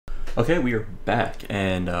Okay, we are back,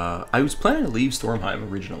 and I was planning to leave Stormheim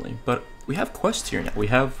originally, but we have quests here now. We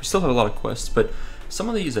still have a lot of quests, but some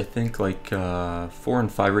of these I think like 4 and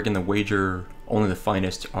 5 rig and the wager only the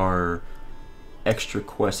finest are extra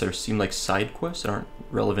quests that seem like side quests that aren't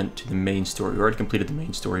relevant to the main story. We already completed the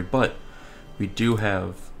main story, but we do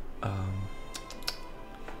have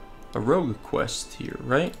a rogue quest here,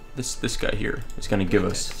 right? This guy here is going to give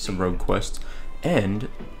us some rogue quests, and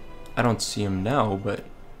I don't see him now, but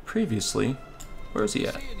previously, where is he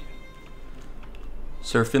at?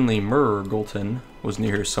 Sir Finley Golton was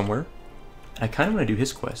near here somewhere. I kind of want to do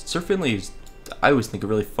his quest. Sir Finley is, I always think, a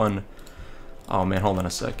really fun... Oh man, hold on a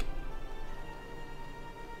sec.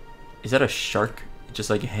 Is that a shark just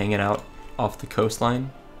like hanging out off the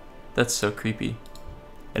coastline? That's so creepy.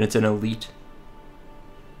 And it's an elite.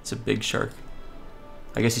 It's a big shark.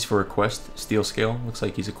 I guess he's for a quest. Steel Scale. Looks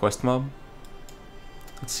like he's a quest mob.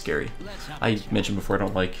 That's scary. I mentioned before I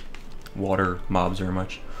don't like water mobs very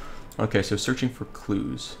much. Okay, so searching for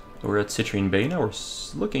clues. We're at Citrine Bay now. We're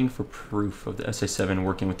looking for proof of the SA7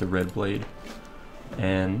 working with the red blade.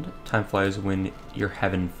 And time flies when you're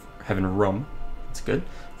having rum. That's good.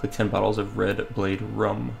 Click 10 bottles of red blade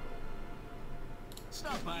rum.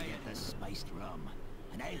 Stop by at the spiced rum,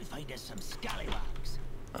 and I'll find us some scallywags.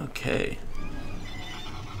 Okay.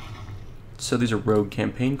 So these are rogue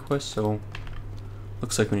campaign quests, so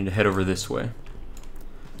looks like we need to head over this way.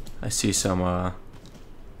 I see some, what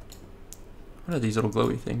are these little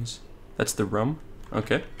glowy things? That's the rum?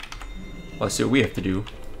 Okay. Well, let's see what we have to do.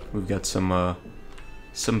 We've got some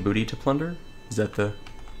booty to plunder. Is that the...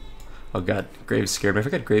 Oh god, Graves scared me. I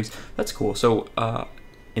forgot Graves. That's cool. So,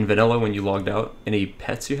 in vanilla, when you logged out, any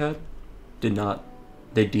pets you had did not...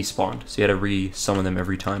 They despawned. So you had to re-summon them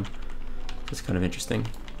every time. That's kind of interesting.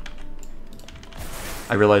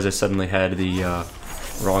 I realized I suddenly had the,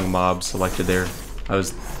 wrong mob selected there. I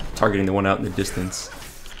was targeting the one out in the distance.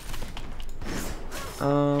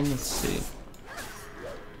 Let's see.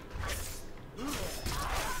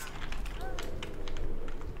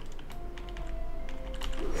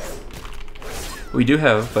 We do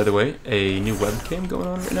have, by the way, a new webcam going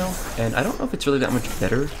on right now, and I don't know if it's really that much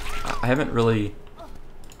better. I haven't really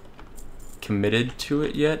committed to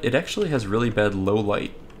it yet. It actually has really bad low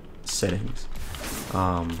light settings.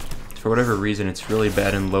 For whatever reason, it's really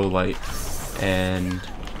bad in low light, and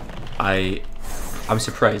I'm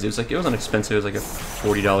surprised. It wasn't expensive. It was like a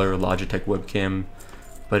 $40 Logitech webcam,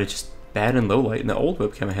 but it's just bad in low light. And the old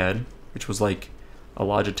webcam I had, which was like a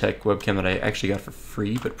Logitech webcam that I actually got for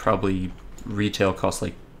free, but probably retail cost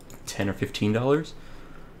like $10 or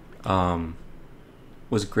 $15,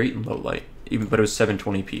 was great in low light. But it was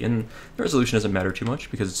 720p, and the resolution doesn't matter too much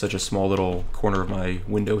because it's such a small little corner of my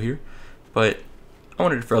window here. But I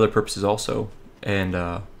wanted it for other purposes also, and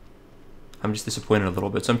I'm just disappointed a little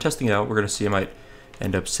bit. So I'm testing it out. We're gonna see. I might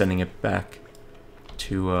end up sending it back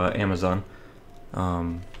to Amazon.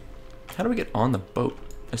 How do we get on the boat?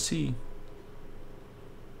 I see.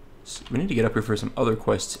 So we need to get up here for some other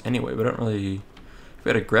quests anyway, but I don't really... If we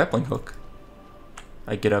had a grappling hook,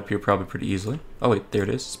 I'd get up here probably pretty easily. Oh wait, there it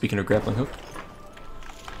is. Speaking of grappling hook.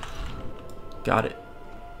 Got it.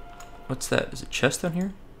 What's that? Is it chest down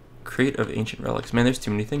here? Crate of ancient relics. Man, there's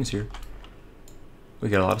too many things here. We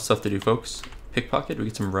got a lot of stuff to do, folks. Pickpocket, we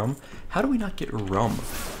get some rum. How do we not get rum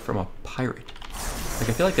from a pirate? Like,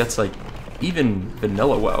 I feel like that's like, even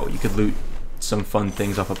vanilla WoW, you could loot some fun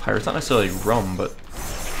things off a pirate. It's not necessarily rum, but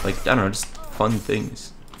like, I don't know, just fun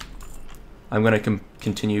things. I'm gonna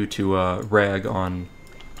continue to rag on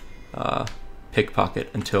Pickpocket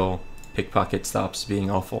until Pickpocket stops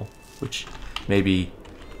being awful, which maybe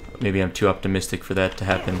I'm too optimistic for that to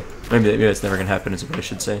happen. Maybe that's never gonna happen, is what I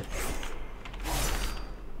should say.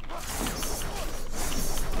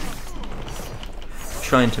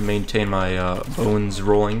 Trying to maintain my bones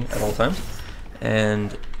rolling at all times.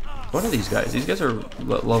 And what are these guys? These guys are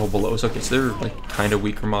level below us. Okay, so they're like kind of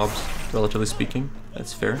weaker mobs, relatively speaking.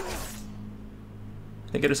 That's fair.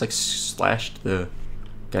 I think I just like slashed the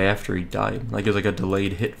guy after he died. Like it was like a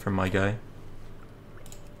delayed hit from my guy.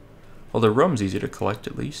 Well, the rum's easy to collect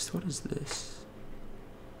at least. What is this?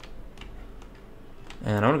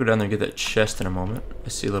 And I want to go down there and get that chest in a moment. I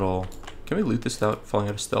see a little... Can we loot this without falling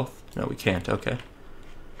out of stealth? No, we can't. Okay.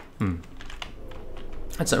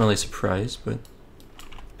 That's not really a surprise, but...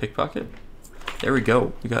 Pickpocket? There we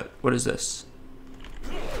go. We got... What is this?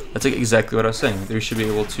 That's like exactly what I was saying. They should be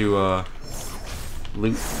able to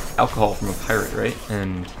loot alcohol from a pirate, right?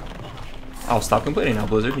 And I'll stop complaining now,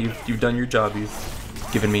 Blizzard. You've done your job. You've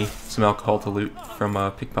given me some alcohol to loot from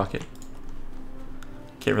Pickpocket.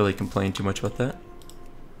 Can't really complain too much about that.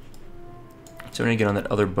 So we're gonna get on that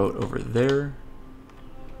other boat over there.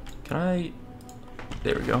 Can I...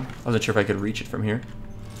 There we go. I wasn't sure if I could reach it from here.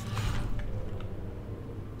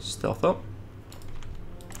 Stealth up.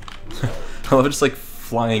 I love just like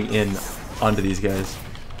flying in onto these guys.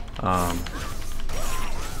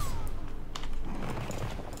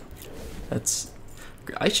 That's...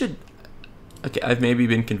 I should... Okay, I've maybe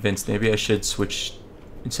been convinced. Maybe I should switch...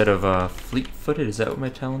 Instead of fleet-footed, is that what my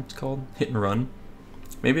talent's called? Hit and run.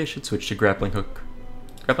 Maybe I should switch to grappling hook.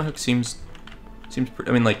 Grappling hook seems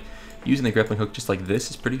I mean, like, using the grappling hook just like this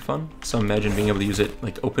is pretty fun. So imagine being able to use it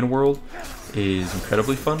like open world is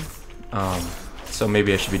incredibly fun. So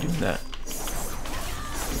maybe I should be doing that.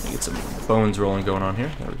 Get some bones rolling going on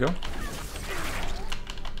here. There we go.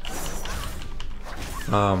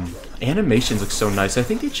 Animations look so nice. I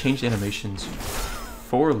think they changed animations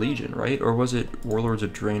for Legion, right? Or was it Warlords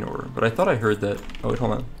of Draenor? But I thought I heard that... Oh, wait,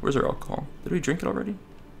 hold on. Where's our alcohol? Did we drink it already?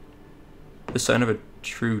 The sign of a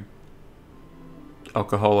true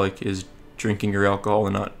alcoholic is drinking your alcohol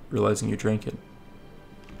and not realizing you drank it.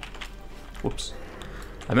 Whoops.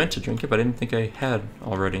 I meant to drink it, but I didn't think I had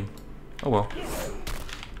already. Oh well.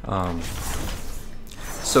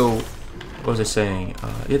 So, what was I saying?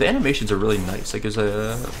 Yeah, the animations are really nice. Like, there's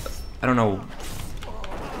a... I don't know...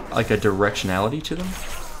 like a directionality to them.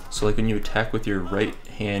 So like when you attack with your right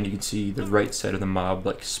hand, you can see the right side of the mob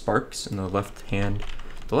like sparks, and the left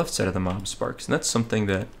side of the mob sparks. And that's something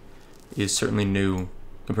that is certainly new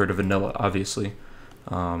compared to vanilla, obviously.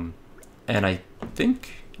 And I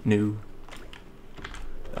think new...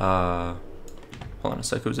 hold on a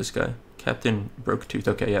sec, who's this guy? Captain Broketooth.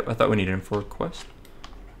 Okay, yep, I thought we needed him for a quest.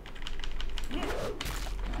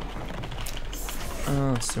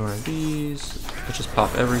 Let's do one of these. Let's just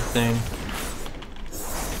pop everything.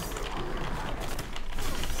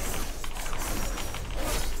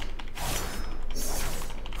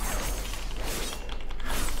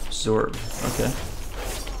 Absorb. Okay.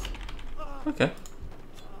 Okay.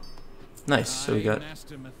 Nice. So we got...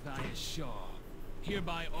 Master Matthias Shaw,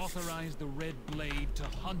 hereby authorize the Red Blade to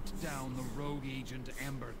hunt down the rogue agent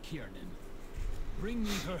Amber Kiernan. Bring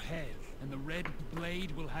me her head, and the Red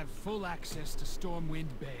Blade will have full access to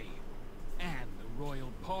Stormwind Bay, and the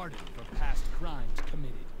royal pardon for past crimes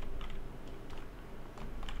committed.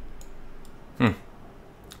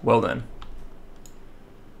 Well then.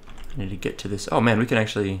 I need to get to this. Oh man, we can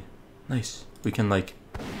actually... Nice. We can, like,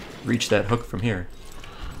 reach that hook from here.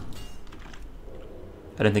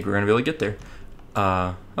 I didn't think we were going to be able to get there.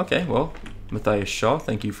 Okay, well, Matthias Shaw,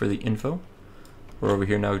 thank you for the info. We're over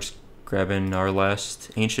here now just grabbing our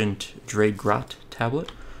last ancient Draggrot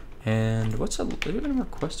tablet. And what's up? Do we have any more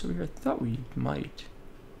quests over here? I thought we might.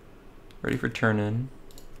 Ready for turn in.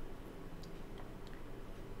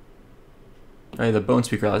 Oh yeah, the Bone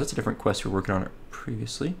Speaker Allies. That's a different quest we were working on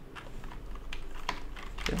previously.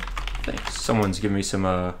 Okay, thanks. Someone's giving me some,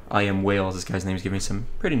 I Am Whales, this guy's name's giving me some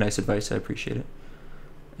pretty nice advice. I appreciate it.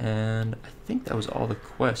 And I think that was all the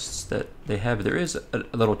quests that they have. There is a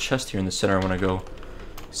little chest here in the center. I want to go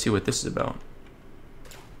see what this is about.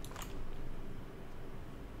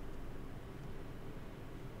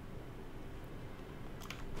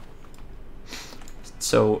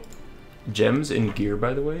 So, gems and gear,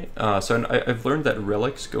 by the way. So I've learned that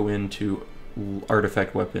relics go into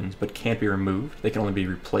artifact weapons, but can't be removed. They can only be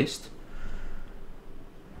replaced.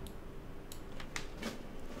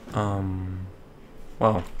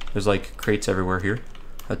 Wow, there's like crates everywhere here.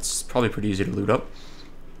 That's probably pretty easy to loot up,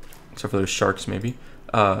 except for those sharks, maybe.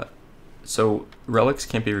 So relics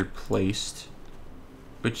can't be replaced,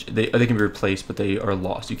 which they can be replaced, but they are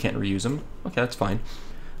lost. You can't reuse them. Okay, that's fine.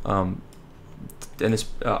 And this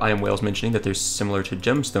I Am Whales mentioning that they're similar to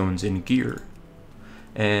gemstones in gear,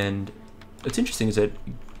 and what's interesting is that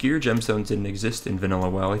gear gemstones didn't exist in vanilla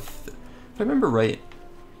WoW. If I remember right,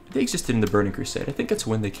 they existed in the Burning Crusade. I think that's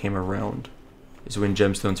when they came around, is when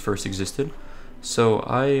gemstones first existed. So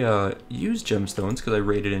I used gemstones because I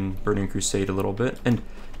raided in Burning Crusade a little bit, and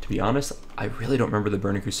to be honest, I really don't remember the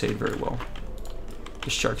Burning Crusade very well.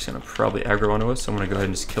 This shark's gonna probably aggro onto us, so I'm gonna go ahead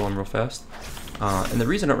and just kill him real fast. And the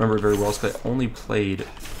reason I don't remember it very well is because I only played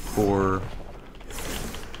for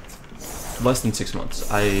less than 6 months.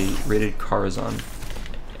 I raided Karazhan,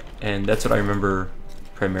 and that's what I remember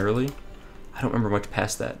primarily. I don't remember much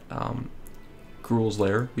past that. Gruul's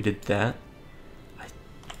Lair, we did that. I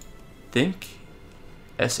think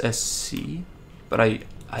SSC, but I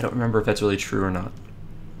don't remember if that's really true or not.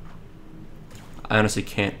 I honestly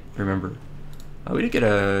can't remember. We did get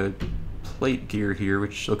a plate gear here,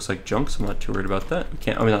 which looks like junk, so I'm not too worried about that. We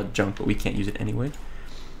can't, I mean, not junk, but we can't use it anyway.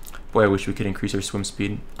 Boy, I wish we could increase our swim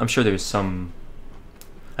speed. I'm sure there's some...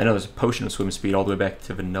 I know there's a potion of swim speed all the way back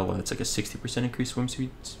to vanilla. It's like a 60% increased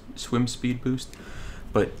swim speed boost.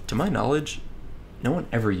 but to my knowledge, no one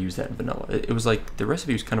ever used that in vanilla. It was like, the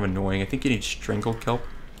recipe was kind of annoying. I think you need strangle kelp,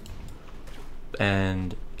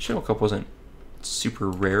 and strangle kelp wasn't super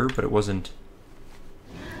rare, but it wasn't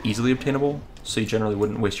easily obtainable, so you generally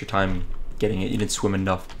wouldn't waste your time getting it. You didn't swim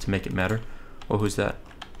enough to make it matter. Oh, who's that?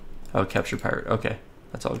 Oh, captured pirate. Okay,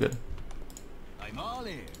 that's all good. I'm all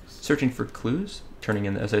ears. Searching for clues, turning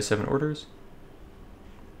in the SI7 orders.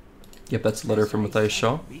 Yep, that's a letter from Matthias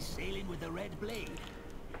Shaw. Be sailing with the red blade.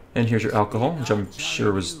 And here's your alcohol, which I'm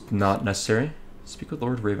sure was not necessary. Speak with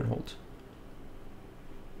Lord Ravenholt.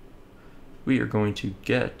 We are going to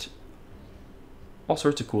get all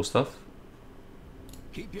sorts of cool stuff.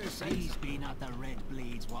 Keep your seas be not the red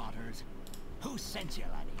blade's waters. Who sent you,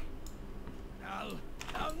 laddie?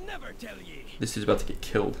 I'll never tell ye. This is about to get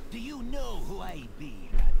killed. Do you know who I be,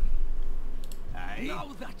 laddie?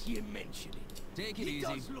 Now that ye mention it, Take it he easy.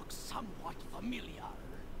 does look somewhat familiar.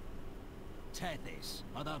 Tethys,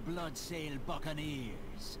 or the Bloodsail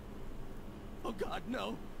Buccaneers. Oh God,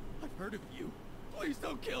 no. I've heard of you. Please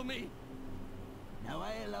don't kill me. Now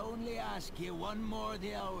I'll only ask you one more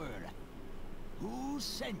the hour. Who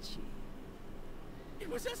sent ye? It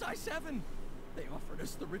was SI7. They offered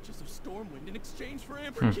us the riches of Stormwind in exchange for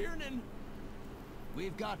Amber Kiernan.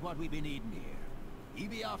 We've got what we've been needing here. Ye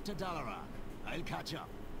be off to Dalaran. I'll catch up.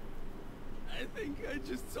 I think I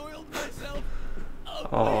just soiled myself.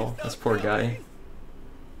 Oh, this poor guy.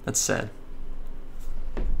 That's sad.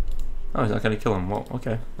 Oh, he's not gonna kill him. Well,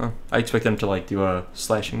 okay. Well, I expect him to like do a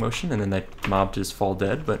slashing motion and then that mob to just fall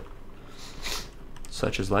dead, but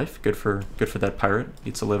such is life. Good for that pirate.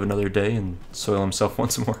 Gets to live another day and soil himself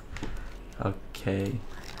once more. Okay.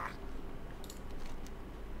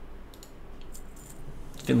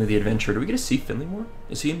 Finley the Adventurer. Do we get to see Finley more?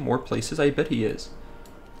 Is he in more places? I bet he is.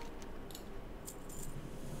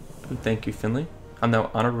 Oh, thank you, Finley. I'm now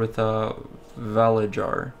honored with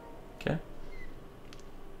Valajar. Okay.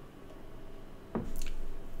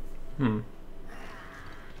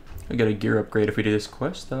 We got a gear upgrade if we do this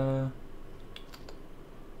quest. A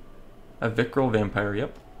Vicral Vampire,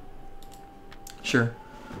 yep. Sure.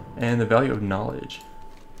 And the value of knowledge.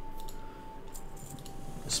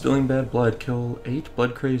 Spilling bad blood, kill 8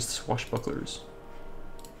 blood-crazed swashbucklers.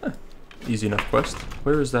 Huh. Easy enough quest.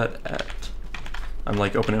 Where is that at? I'm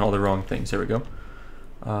like opening all the wrong things. There we go.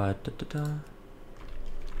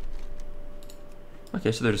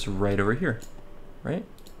 Okay, so they're just right over here, right?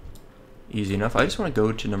 Easy enough. I just want to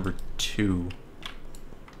go to number 2.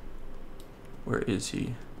 Where is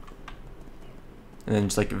he? And then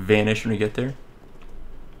just like vanish when we get there.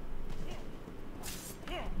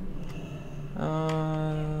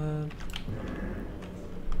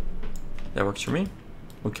 That works for me.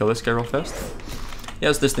 We'll kill this guy real fast. Yeah, I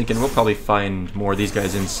was just thinking we'll probably find more of these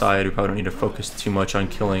guys inside. We probably don't need to focus too much on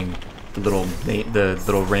killing the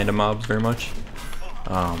little random mobs very much.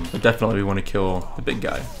 But definitely we want to kill the big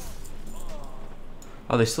guy.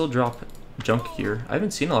 Oh, they still drop junk gear. I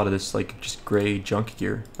haven't seen a lot of this like just gray junk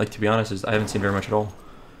gear. Like, to be honest, I haven't seen very much at all.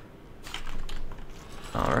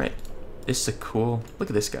 Alright. This is a cool... Look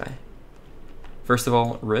at this guy. First of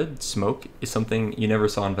all, red smoke is something you never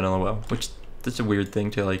saw in Vanilla WoW, which that's a weird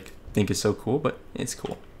thing to like think is so cool, but it's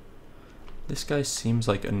cool. This guy seems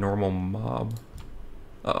like a normal mob.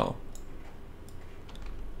 Uh-oh.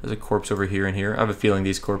 There's a corpse over here and here. I have a feeling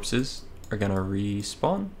these corpses are gonna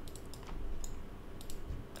respawn.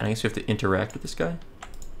 And I guess we have to interact with this guy.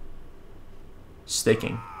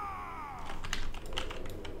 Staking.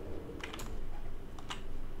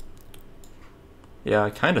 Yeah, I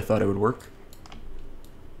kind of thought it would work.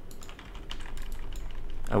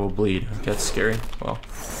 I will bleed. Okay, that's scary. Well.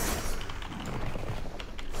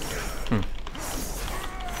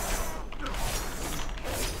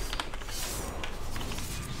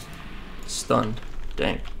 Stunned.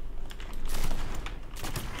 Dang.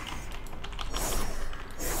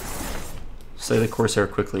 Slay the Corsair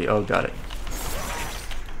quickly. Oh, got it.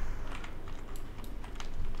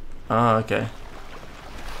 Ah, okay.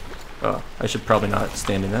 Oh, I should probably not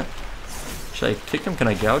stand in that. Should I kick him? Can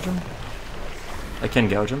I gouge him? I can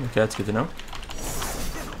gouge him. Okay, that's good to know.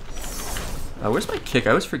 Where's my kick?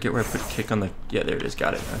 I always forget where I put kick on the... Yeah, there it is.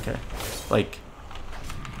 Got it. Okay. Like...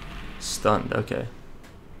 Stunned. Okay.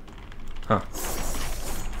 Huh.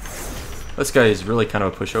 This guy is really kind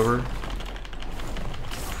of a pushover.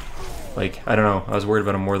 Like, I don't know. I was worried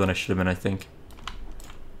about him more than I should have been, I think.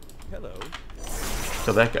 Hello.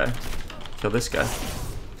 Kill that guy. Kill this guy.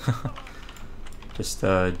 Just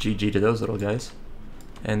GG to those little guys.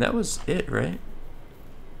 And that was it, right?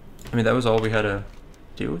 I mean, that was all we had to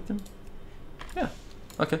do with them? Yeah.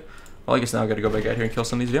 Okay. Well, I guess now I gotta go back out here and kill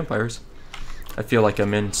some of these vampires. I feel like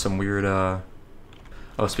I'm in some weird,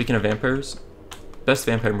 Oh, speaking of vampires, best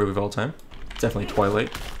vampire movie of all time, definitely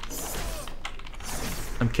Twilight.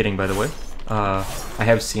 I'm kidding, by the way. I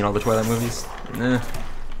have seen all the Twilight movies.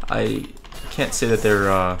 I can't say that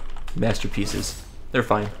they're masterpieces. They're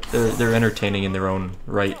fine. They're entertaining in their own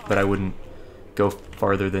right, but I wouldn't go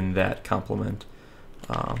farther than that compliment.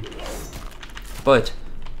 But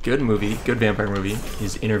good movie, good vampire movie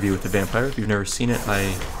is Interview with the Vampire. If you've never seen it,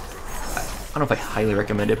 I don't know if I highly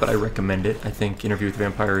recommend it, but I recommend it. I think Interview with the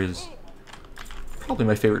Vampire is probably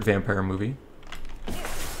my favorite vampire movie.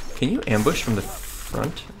 Can you ambush from the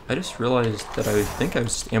front? I just realized that I think I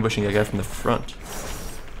was ambushing a guy from the front.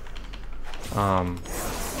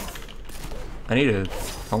 I need to...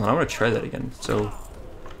 Hold on, I'm going to try that again. So,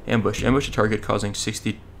 ambush. Ambush a target causing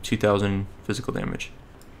 62,000 physical damage.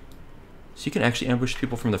 So you can actually ambush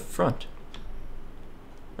people from the front.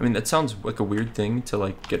 I mean, that sounds like a weird thing to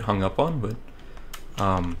like get hung up on, but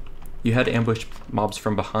you had to ambush mobs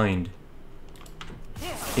from behind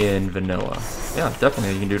in vanilla. Yeah,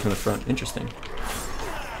 definitely you can do it from the front. Interesting.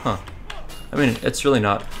 Huh. I mean, it's really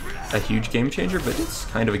not a huge game changer, but it's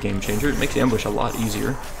kind of a game changer. It makes ambush a lot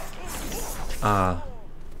easier.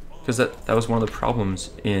 Because that was one of the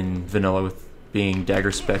problems in vanilla with being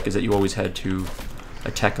dagger spec, is that you always had to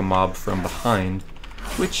attack a mob from behind,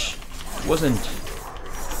 which wasn't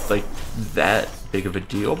like that big of a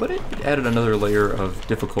deal, but it added another layer of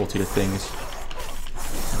difficulty to things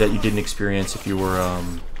that you didn't experience if you were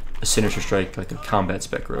a Sinister Strike, like a combat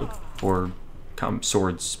spec rogue, or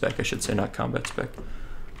sword spec, I should say, not combat spec.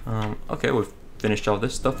 Okay, we've finished all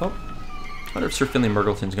this stuff up. I wonder if Sir Finley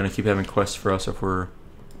Murgleton's going to keep having quests for us if we're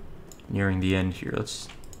nearing the end here. Let's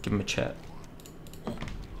give him a chat.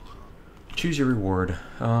 Choose your reward.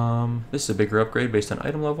 This is a bigger upgrade based on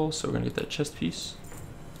item level, so we're going to get that chest piece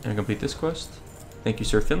and complete this quest. Thank you,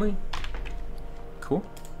 Sir Finley. Cool.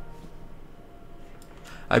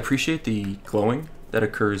 I appreciate the glowing that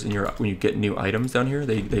occurs in your when you get new items down here.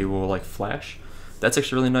 They will like flash. That's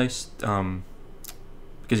actually really nice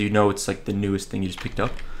because you know it's like the newest thing you just picked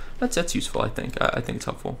up. That's useful. I think it's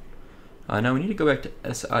helpful. Now we need to go back to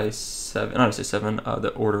SI7, not SI7, the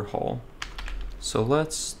Order Hall. So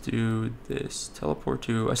let's do this. Teleport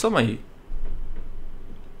to... I still have my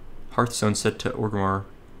Hearthstone set to Orgrimmar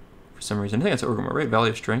for some reason. I think that's Orgrimmar, right? Valley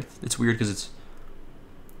of Strength. It's weird because it's...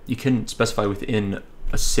 You couldn't specify within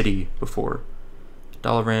a city before.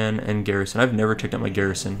 Dalaran and Garrison. I've never checked out my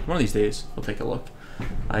Garrison. One of these days, we'll take a look.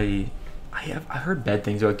 I've heard bad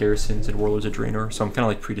things about Garrisons and Warlords of Draenor, so I'm kind of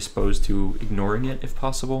like predisposed to ignoring it if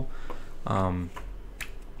possible. I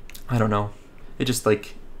don't know. It just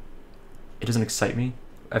like... It doesn't excite me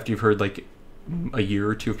after you've heard like a year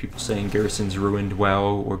or two of people saying Garrisons ruined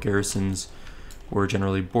WoW, or Garrisons were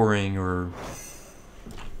generally boring, or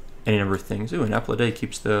any number of things. Ooh, an apple a day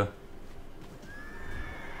keeps the...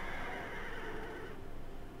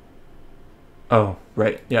 Oh,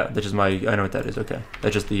 right. Yeah, that's just my... I know what that is. Okay.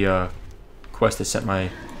 That's just the quest I sent my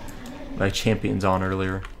champions on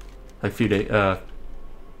earlier. Like a few days? Yeah,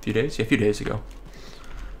 a few days ago.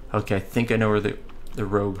 Okay, I think I know where the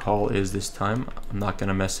Rogue Hall is this time. I'm not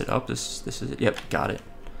gonna mess it up. This is it. Yep, got it.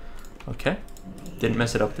 Okay, didn't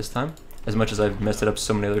mess it up this time, as much as I've messed it up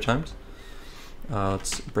so many other times.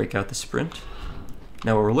 Let's break out the sprint.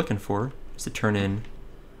 Now what we're looking for is to turn in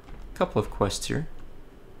a couple of quests here.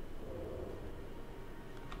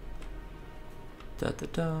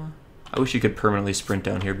 I wish you could permanently sprint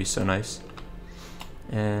down here. It'd be so nice.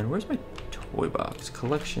 And where's my toy box?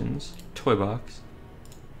 Collections, toy box.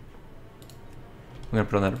 I'm gonna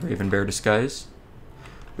put on that Raven Bear disguise,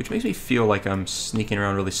 which makes me feel like I'm sneaking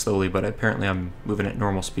around really slowly, but apparently I'm moving at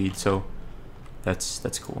normal speed, so that's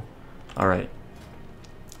cool. Alright.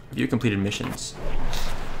 View completed missions.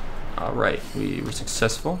 Alright, we were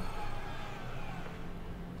successful.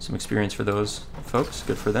 Some experience for those folks,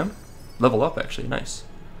 good for them. Level up, actually, nice.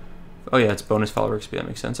 Oh yeah, it's bonus follower XP, that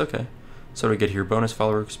makes sense, okay. So what do we get here? Bonus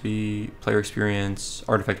follower XP, player experience,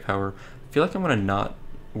 artifact power. I feel like I'm gonna not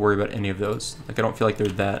worry about any of those. Like, I don't feel like they're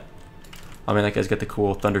that... I mean, that guy's got the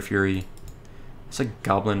cool Thunder Fury. It's like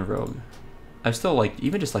Goblin Rogue. I'm still like,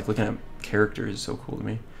 even just like looking at characters is so cool to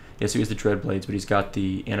me. Yeah, so he has the Dread Blades, but he's got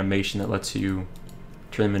the animation that lets you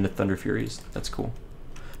turn them into Thunder Furies. That's cool.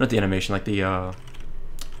 Not the animation, like the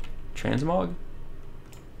Transmog?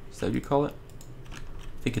 Is that what you call it?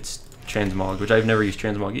 I think it's Transmog, which I've never used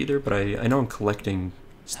Transmog either, but I know I'm collecting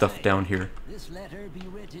stuff down here. This letter be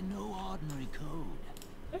written no ordinary code.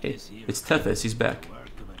 Hey, it's Tethys, he's back. Work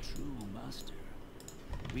of a true master.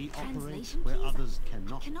 We operate Translation, where please? others I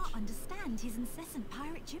cannot. cannot understand his incessant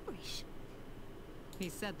pirate gibberish. He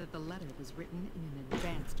said that the letter was written in an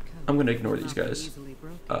advanced code. I'm gonna ignore these Not guys easily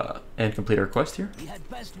broken. and complete our quest here. You had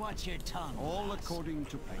best watch your tongue. All lass, according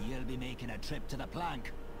to or you'll be making a trip to the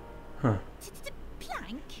plank. Huh.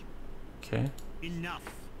 Plank? Okay. Enough.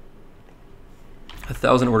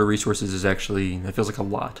 1,000 order resources is actually, that feels like a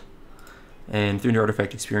lot. And 300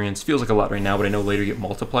 artifact experience feels like a lot right now, but I know later you get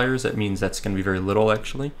multipliers. That means that's going to be very little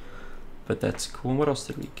actually. But that's cool. And what else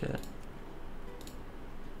did we get?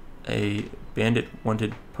 A bandit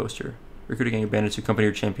wanted poster. Recruit a gang of bandits who accompany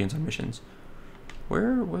your champions on missions.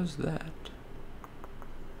 Where was that?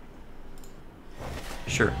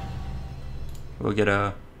 Sure. We'll get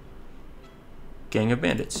a gang of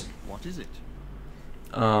bandits. what is it?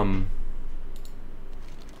 Okay,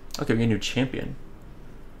 we get a new champion.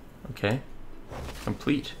 Okay.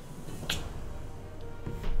 Complete.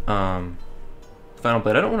 Final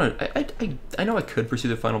Blade. I don't want to... I know I could pursue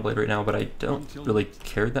the Final Blade right now, but I don't really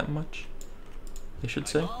care that much, I should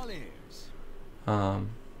say. All ears.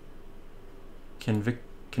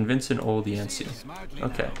 Convince an old See Yancey. it smartly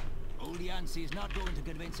Okay. now. Old Yancey's not going to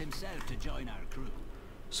convince himself to join our crew.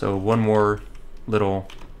 So one more little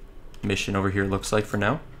mission over here, looks like, for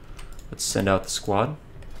now. Let's send out the squad.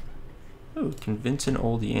 Oh, convince an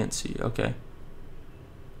old Yancey. Okay.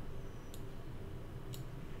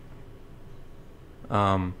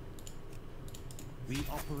 We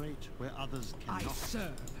operate where others I cannot.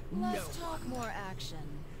 serve no Let's talk more action.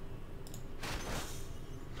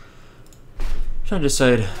 Trying to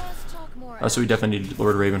decide. Let's talk more So we definitely need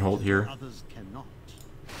Lord Ravenhold here. Others cannot.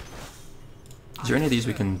 Is there any of these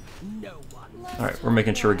we can... no one. Let's Alright, we're talk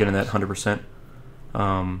making sure more we're getting that action.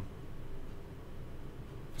 100%.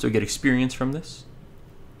 So we get experience from this.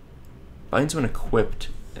 Binds when equipped,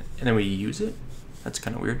 and then we use it? That's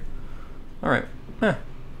kind of weird. Alright,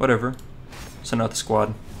 whatever. Send out the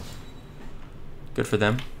squad. Good for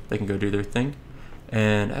them. They can go do their thing.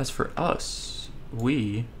 And as for us,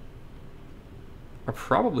 we are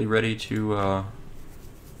probably ready to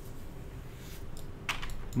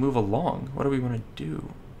move along. What do we want to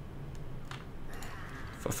do?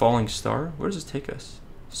 A falling star? Where does this take us?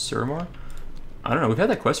 Suramar? I don't know. We've had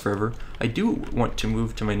that quest forever. I do want to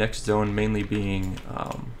move to my next zone, mainly being...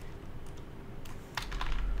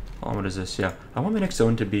 what is this? Yeah. I want my next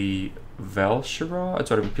zone to be Valshara. That's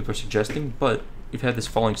what people are suggesting, but we've had this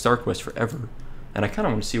falling star quest forever, and I kind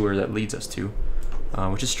of want to see where that leads us to,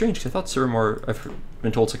 which is strange, because I thought Suramar, I've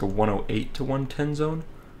been told it's like a 108 to 110 zone,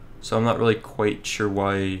 so I'm not really quite sure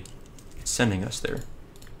why it's sending us there.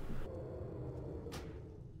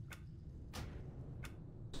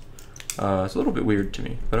 It's a little bit weird to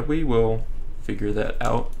me, but we will figure that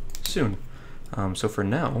out soon. So for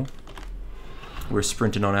now, we're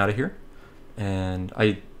sprinting on out of here, and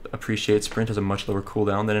I appreciate Sprint has a much lower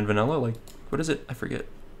cooldown than in vanilla. Like, what is it? I forget.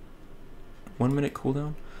 1 minute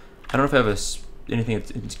cooldown? I don't know if I have anything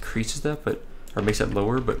that increases that, but or makes that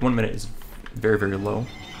lower, but 1 minute is very, very low.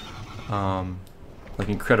 Like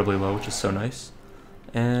incredibly low, which is so nice.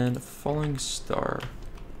 And falling star.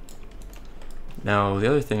 Now, the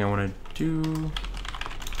other thing I want to do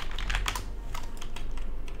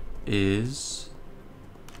is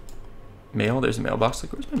mail. There's a mailbox.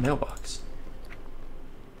 Like, where's my mailbox?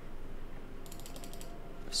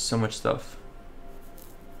 So much stuff.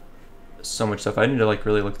 So much stuff. I need to like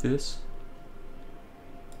really look through this.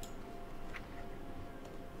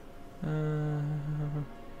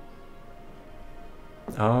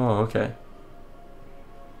 Oh, okay.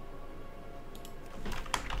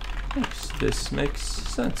 This makes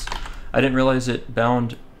sense. I didn't realize it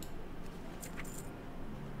bound.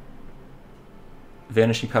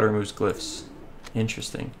 Vanishing powder removes glyphs.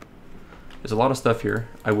 Interesting. There's a lot of stuff here.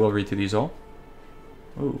 I will read through these all.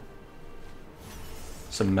 Ooh.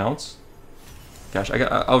 Some mounts. Gosh, I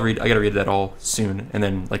gotta read that all soon and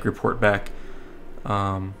then like report back.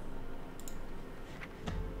 So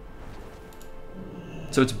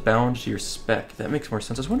it's bound to your spec. That makes more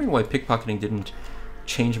sense. I was wondering why pickpocketing didn't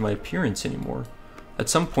change my appearance anymore. At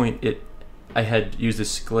some point I had used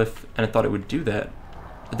this glyph and I thought it would do that,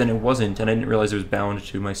 but then it wasn't, and I didn't realize it was bound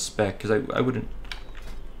to my spec, because I wouldn't.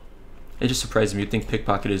 It just surprised me. You'd think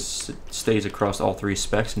pickpocket stays across all three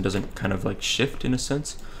specs and doesn't kind of like shift in a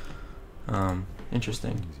sense.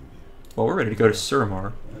 Interesting. Well, we're ready to go to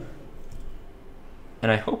Suramar,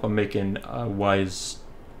 and I hope I'm making a wise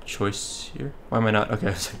choice here. Why am I not?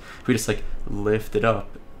 Okay, we just like lift it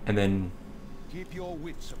up and then Keep your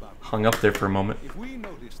wits about you. hung up there for a moment. If we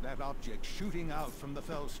notice that object shooting out from the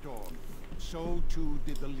fell storm, so too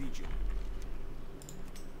did the Legion.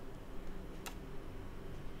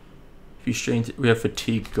 If you strain, we have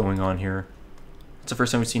fatigue going on here. It's the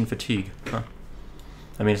first time we've seen fatigue. Huh.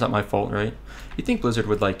 I mean, it's not my fault, right? You'd think Blizzard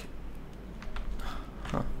would, like,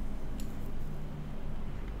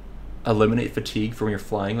 eliminate fatigue for when you're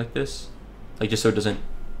flying like this. Like, just so it doesn't...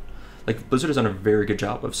 Like, Blizzard has done a very good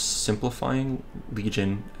job of simplifying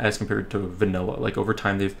Legion as compared to vanilla. Like, over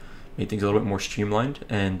time, they've made things a little bit more streamlined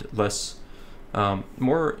and less...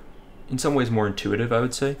 more, in some ways, more intuitive, I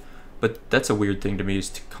would say. But that's a weird thing to me, is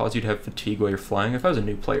to cause you to have fatigue while you're flying. If I was a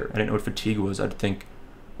new player, I didn't know what fatigue was, I'd think,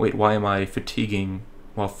 wait, why am I fatiguing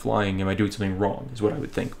while flying? Am I doing something wrong, is what I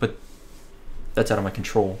would think. But that's out of my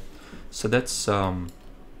control. So that's,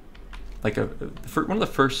 like, one of the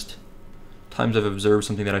first times I've observed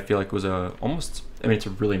something that I feel like was almost, I mean, it's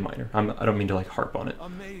really minor. I don't mean to, like, harp on it.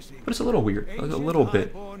 Amazing. But it's a little weird, like, a little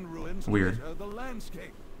bit weird. The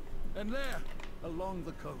landscape. And there, along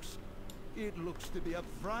the coast, it looks to be a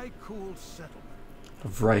very cool settlement.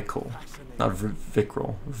 Vrykul, not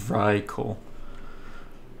Vikrul, Vrykul.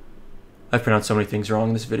 I've pronounced so many things wrong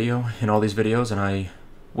in this video, in all these videos, and I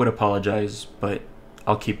would apologize, but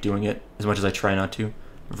I'll keep doing it as much as I try not to.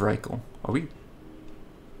 Vrykul. Are we?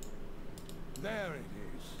 There it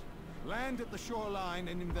is. Land at the shoreline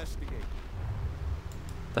and investigate.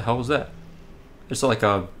 The hell was that? It's like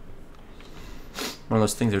a one of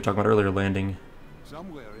those things they were talking about earlier, landing.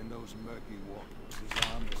 Somewhere in those murky waters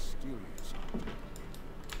is our mysterious home.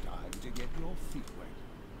 Time to get your feet wet.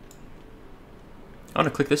 I want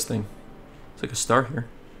to click this thing. It's like a star here.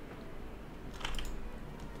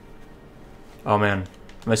 Oh man,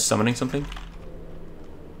 am I summoning something?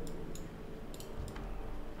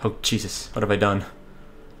 Oh Jesus, what have I done?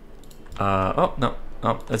 Oh no,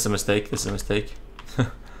 oh that's a mistake. This is a mistake.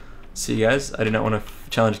 See you guys, I did not want to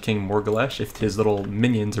challenge King Morgalash if his little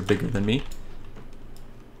minions are bigger than me.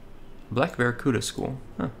 Black Barracuda School.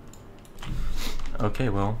 Huh. Okay,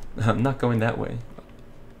 well, I'm not going that way.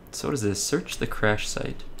 So what is this? Search the crash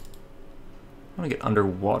site. I want to get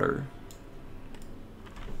underwater.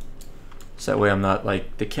 So that way I'm not like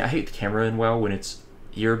I hate the camera in WoW when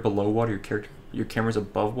you're below water, your camera's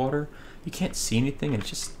above water. You can't see anything, and it's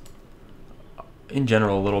just in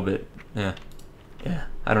general a little bit yeah.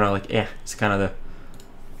 I don't know, like it's kind of the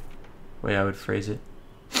way I would phrase it.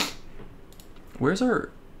 Where's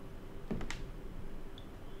our...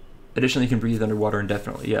 Additionally, you can breathe underwater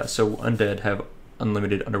indefinitely. Yeah, so undead have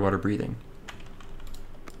unlimited underwater breathing.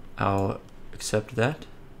 I'll accept that.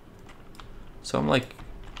 So I'm like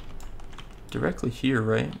directly here,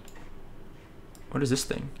 right? What is this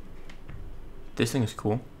thing? This thing is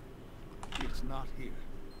cool. It's not here.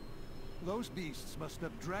 Those beasts must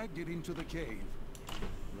have dragged it into the cave.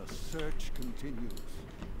 The search continues.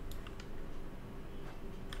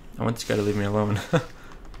 I want this guy to leave me alone.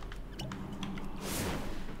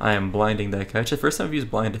 I am blinding that guy. It's the first time I've used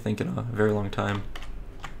blind, I think, in a very long time.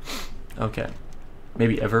 Okay.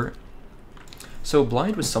 Maybe ever. So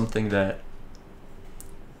blind was something that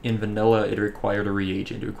in vanilla it required a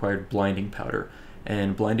reagent. It required blinding powder.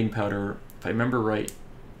 And blinding powder, if I remember right,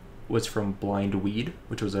 was from blind weed,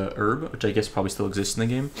 which was a herb, which I guess probably still exists in the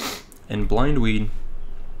game. And blind weed,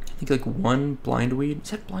 I think like one blind weed,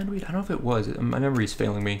 is that blind weed? I don't know if it was, my memory's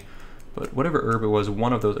failing me, but whatever herb it was,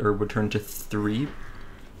 one of those herb would turn to 3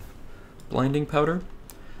 blinding powder.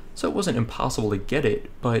 So it wasn't impossible to get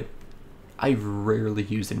it, but I rarely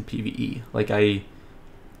used it in PvE. Like, I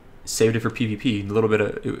saved it for PvP, a little bit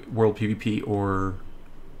of world PvP or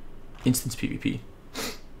instance PvP.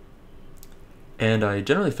 And I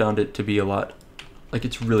generally found it to be a lot, like,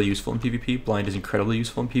 it's really useful in PvP. Blind is incredibly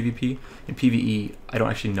useful in PvP. In PvE, I don't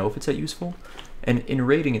actually know if it's that useful. And in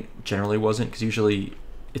raiding, it generally wasn't, because usually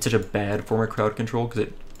it's such a bad form of crowd control, because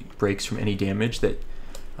it breaks from any damage, that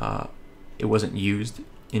it wasn't used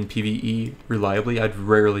in PvE reliably. I'd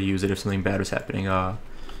rarely use it if something bad was happening.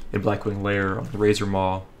 In Blackwing Lair, on the Razor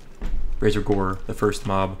Maw, Razor Gore, the first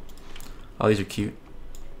mob. Oh, these are cute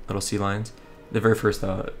little sea lions. The very first,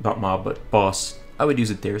 not mob, but boss. I would use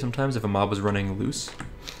it there sometimes if a mob was running loose.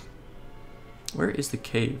 Where is the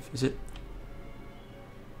cave? Is it?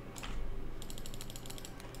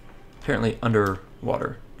 Apparently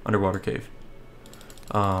underwater. Underwater cave.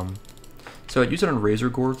 So I'd use it on Razor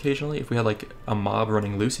Gore occasionally if we had like a mob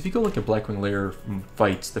running loose. If you go like a Blackwing Lair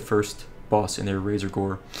fights, the first boss in their Razor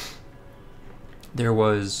Gore, there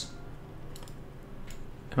was...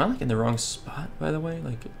 Am I like in the wrong spot, by the way?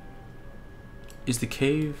 Like, is the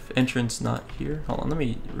cave entrance not here? Hold on, let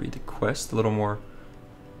me read the quest a little more.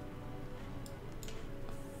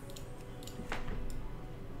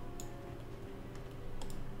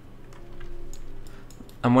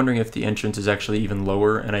 I'm wondering if the entrance is actually even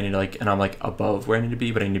lower, and I need to like, and I'm like above where I need to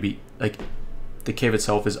be, but I need to be like, the cave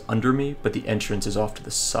itself is under me, but the entrance is off to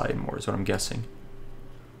the side more, is what I'm guessing.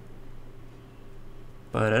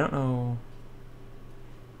 But I don't know.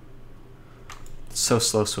 It's so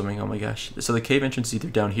slow swimming, oh my gosh. So the cave entrance is either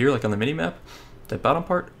down here, like on the mini-map, that bottom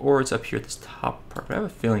part, or it's up here at this top part. But I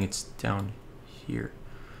have a feeling it's down here.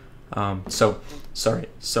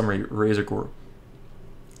 Summary, Razor Gore.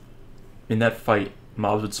 In that fight,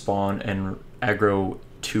 mobs would spawn and aggro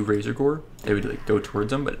to Razor Gore. They would like go towards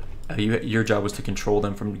them, but your job was to control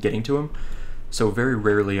them from getting to him. So very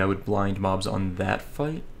rarely I would blind mobs on that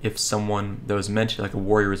fight. If someone that was meant to, like a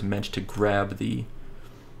warrior was meant to grab the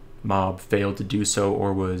mob, failed to do so,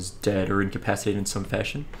 or was dead or incapacitated in some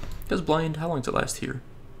fashion. Does blind, how long does it last here?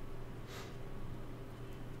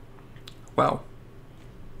 Wow.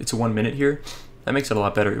 It's 1 minute here. That makes it a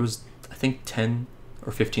lot better. It was, I think, 10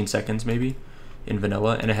 or 15 seconds maybe in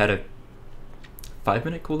vanilla, and it had a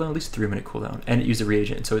 5-minute cooldown, at least 3-minute cooldown, and it used a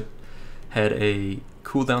reagent, so it had a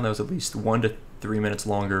cooldown that was at least 1 to 3 minutes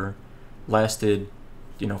longer, lasted,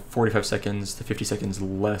 45 seconds to 50 seconds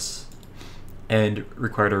less, and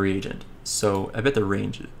required a reagent. So I bet the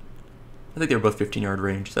range, I think they were both 15-yard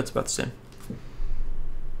range. That's about the same.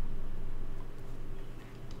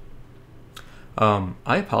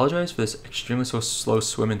 I apologize for this extremely slow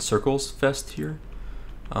swim in circles fest here.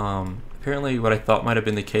 Apparently what I thought might have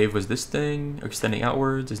been the cave was this thing extending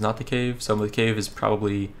outwards is not the cave. Some of the cave is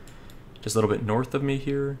probably just a little bit north of me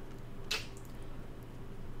here.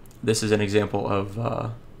 This is an example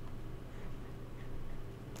of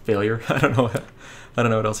failure. I don't know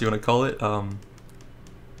what else you want to call it.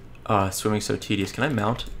 Swimming so tedious. Can I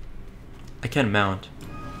mount? I can mount.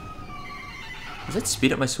 Does that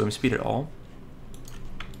speed up my swim speed at all?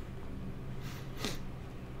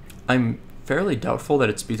 I'm fairly doubtful that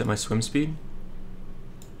it speeds up my swim speed,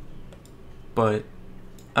 but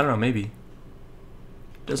I don't know, maybe.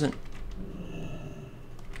 Doesn't.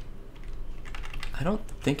 I don't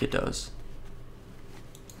think it does.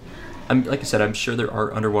 Like I said, I'm sure there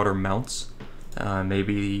are underwater mounts.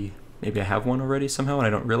 Maybe I have one already somehow and I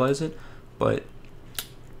don't realize it, but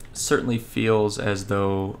certainly feels as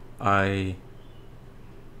though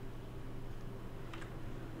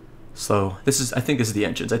slow. I think this is the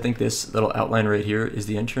entrance. I think this little outline right here is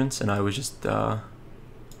the entrance, and I was just I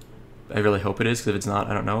really hope it is, because if it's not,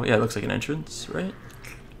 I don't know. Yeah, it looks like an entrance, right?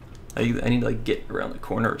 I need to like get around the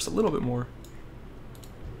corner just a little bit more.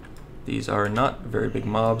 These are not very big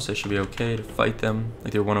mobs, so I should be okay to fight them.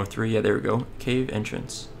 Like they're 103. Yeah, there we go. Cave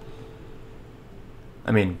entrance.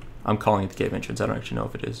 I mean, I'm calling it the cave entrance. I don't actually know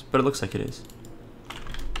if it is, but it looks like it is.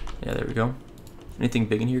 Yeah, there we go. Anything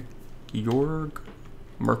big in here? Jorg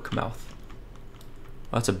Murkmouth.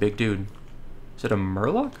 Oh, that's a big dude. Is it a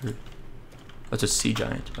Murloc? Or? Oh, it's a sea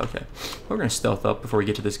giant. Okay. We're going to stealth up before we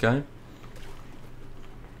get to this guy.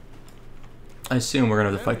 I assume we're going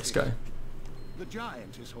to have to fight this guy. The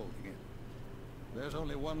giant is holding it. There's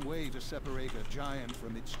only one way to separate a giant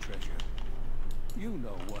from its treasure. You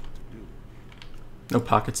know what to do. No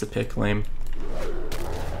pockets to pick, lame.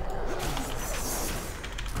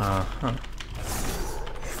 Uh-huh.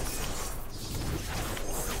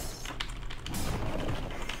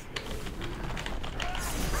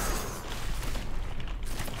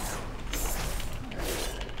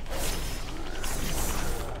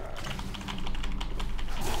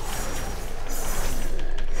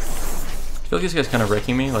 I feel like this guy's kind of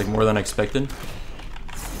wrecking me, like more than I expected.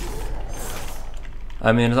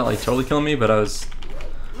 I mean, it's not like totally killing me, but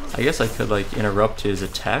I guess I could like interrupt his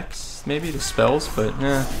attacks, maybe the spells, but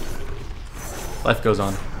yeah. Life goes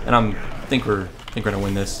on, and I think we're gonna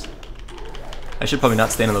win this. I should probably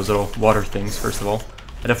not stand on those little water things. First of all,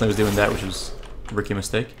 I definitely was doing that, which was a rookie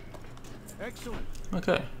mistake. Excellent.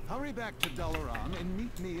 Okay. Hurry back to Dalaran and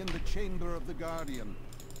meet me in the Chamber of the Guardian.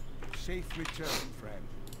 Safe return, friend.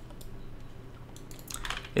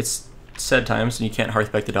 It's sad times, and you can't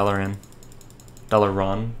hearth back to Dalaran.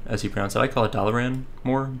 Dalaran, as you pronounce it. I call it Dalaran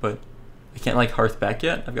more, but I can't like hearth back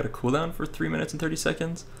yet. I've got a cooldown for 3 minutes and 30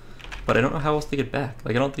 seconds, but I don't know how else to get back.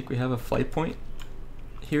 Like, I don't think we have a flight point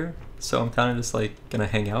here, so I'm kind of just like gonna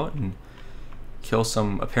hang out and kill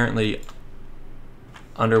some apparently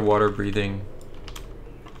underwater breathing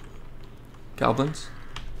goblins.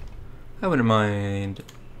 I wouldn't mind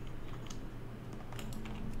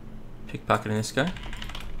pickpocketing this guy.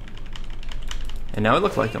 And now I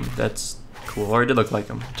look like him. That's cool. Or I did look like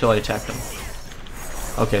him until I attacked him.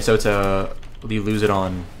 Okay, so it's you lose it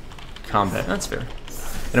on combat. That's fair.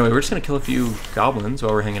 Anyway, we're just gonna kill a few goblins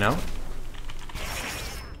while we're hanging out.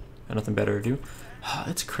 Got nothing better to do.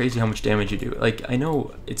 It's crazy how much damage you do. Like, I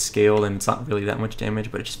know it's scaled and it's not really that much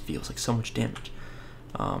damage, but it just feels like so much damage.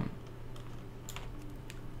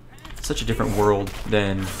 It's such a different world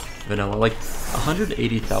than vanilla. Like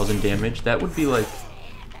 180,000 damage. That would be like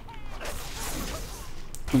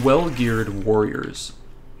well-geared warriors,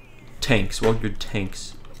 tanks, well-geared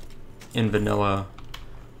tanks in vanilla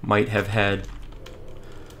might have had,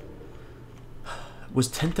 was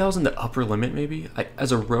 10,000 the upper limit maybe?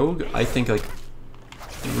 As a rogue, I think like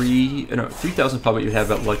 3,000 probably you'd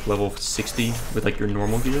have at like level 60 with like your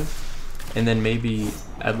normal gear. And then maybe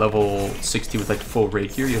at level 60 with like full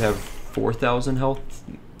raid gear, you'd have 4,000 health,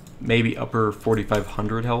 maybe upper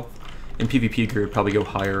 4,500 health. In PvP gear, it'd probably go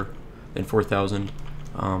higher than 4,000.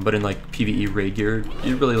 But in like PvE raid gear,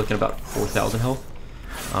 you're really looking at about 4,000 health.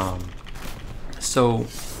 So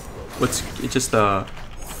it's just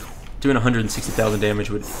doing 160,000 damage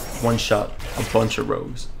would one-shot a bunch of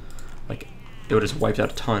rogues. Like, it would just wiped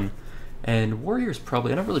out a ton. And warriors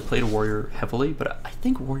probably, I never really played a warrior heavily, but I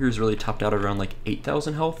think warriors really topped out around like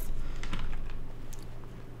 8,000 health.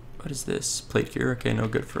 What is this? Plate gear, okay, no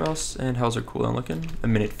good for us. And how's our cooldown looking? A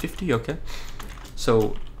minute 50, okay.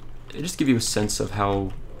 So, it just gives you a sense of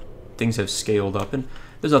how things have scaled up. And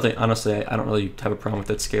there's nothing, honestly, I don't really have a problem with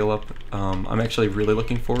that scale up. I'm actually really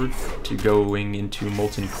looking forward to going into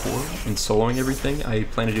Molten Core and soloing everything. I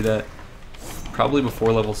plan to do that probably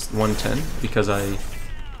before level 110 because I've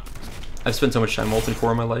spent so much time Molten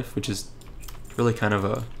Core in my life, which is really kind of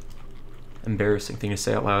a embarrassing thing to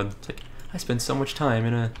say out loud. It's like, I spent so much time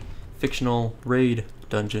in a fictional raid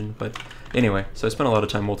dungeon, but anyway, so I spent a lot of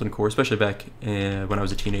time Molten Core, especially back when I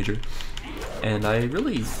was a teenager, and I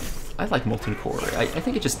like Molten Core. I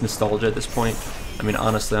think it's just nostalgia at this point. I mean,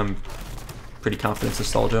 honestly, I'm pretty confident it's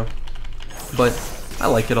nostalgia, but I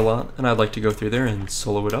like it a lot, and I'd like to go through there and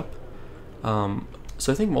solo it up.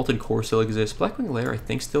 So I think Molten Core still exists. Blackwing Lair, I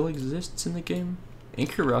think, still exists in the game.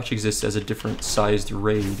 Anchor Rouch exists as a different sized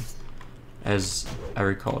raid, as I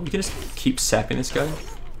recall. You can just keep sapping this guy.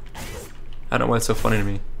 I don't know why it's so funny to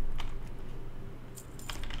me.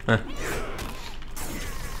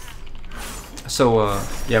 So,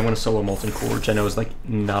 yeah, I'm going to solo Molten Core, which I know is, like,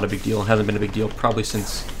 not a big deal. It hasn't been a big deal probably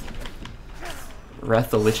since Wrath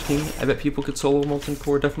the Lich King. I bet people could solo Molten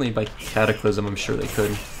Core. Definitely by Cataclysm, I'm sure they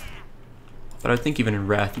could. But I think even in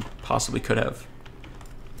Wrath, you possibly could have.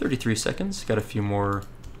 33 seconds. Got a few more.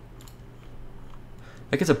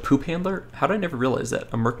 I guess a poop handler? How did I never realize that?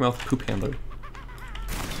 A Murkmouth poop handler.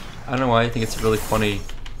 I don't know why I think it's really funny.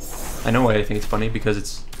 I know why I think it's funny, because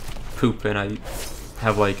it's poop and I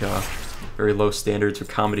have like very low standards for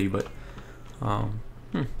comedy, but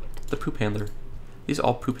the poop handler. These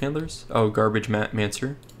all poop handlers? Oh, Garbage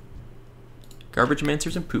Mancer. Garbage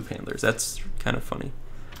Mancers and poop handlers. That's kind of funny.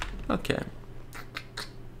 Okay.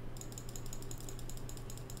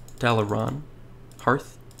 Dalaran.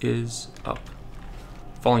 Hearth is up.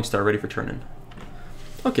 Falling Star ready for turn-in.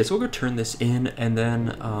 Okay, so we'll go turn this in, and then,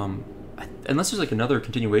 unless there's like another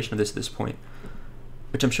continuation of this at this point,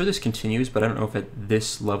 which I'm sure this continues, but I don't know if at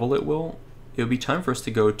this level it will. It'll be time for us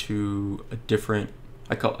to go to a different,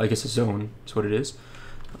 I guess a zone is what it is.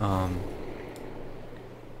 We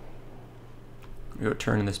go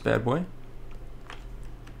turn in this bad boy.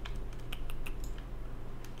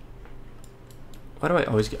 Why do I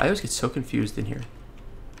always get so confused in here?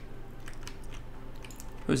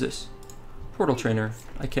 Who's this? Portal trainer.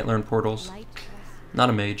 I can't learn portals. Not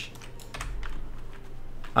a mage.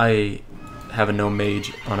 I have a no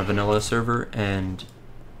mage on a vanilla server, and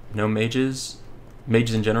no mages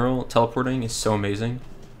in general, teleporting is so amazing.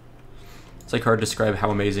 It's like hard to describe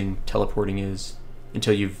how amazing teleporting is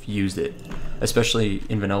until you've used it. Especially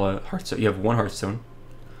in vanilla Hearthstone. You have one Hearthstone,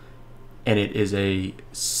 and it is a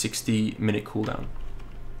 60-minute cooldown.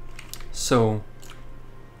 So,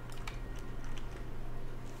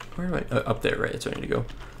 where do I, up there, right, that's where I need to go.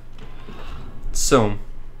 So,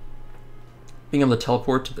 being able to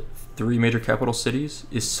teleport to the 3 major capital cities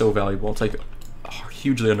is so valuable. It's like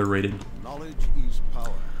hugely underrated. Knowledge is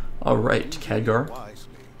power. Alright, Khadgar,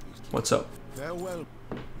 Wisely is to what's up? farewell.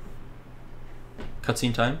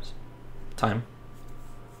 Cutscene time.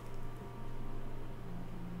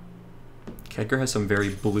 Khadgar has some very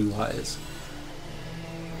blue eyes.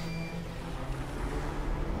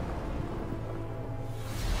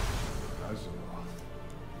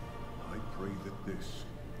 I pray that this,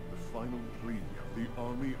 the final plea of the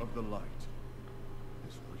army of the light,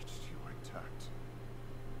 has reached you intact.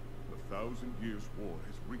 The 1,000 years war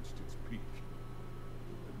has reached its peak.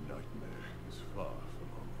 The nightmare is far from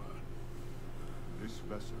over. This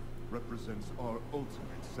vessel represents our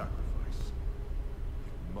ultimate sacrifice.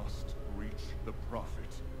 It must reach the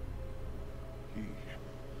prophet. He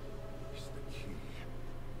is the key.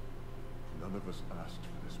 None of us asked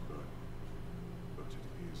for this burden, but it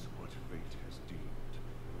is what fate has deemed.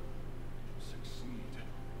 Succeed,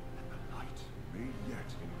 and the light may yet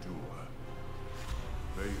endure.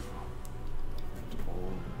 Favor and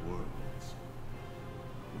all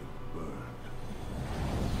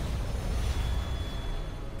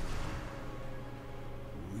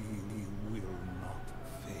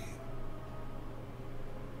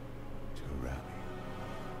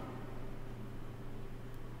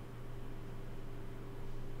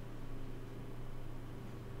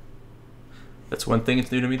That's one thing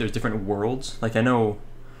that's new to me. There's different worlds. Like, I know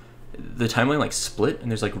the timeline like split, and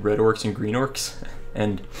there's like red orcs and green orcs,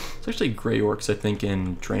 and it's actually gray orcs, I think,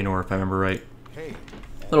 in Draenor, if I remember right. Hey,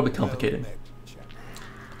 A little bit complicated.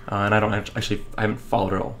 And I don't actually, I haven't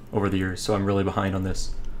followed it all over the years, so I'm really behind on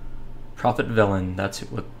this. Prophet Velen, that's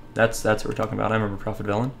what we're talking about. I remember Prophet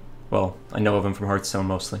Velen. Well, I know of him from Hearthstone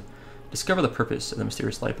mostly. Discover the purpose of the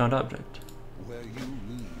mysterious lightbound object. Where you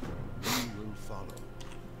lead, we will follow.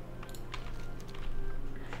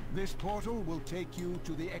 This portal will take you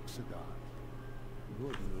to the Exodar.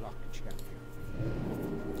 Good luck, champion.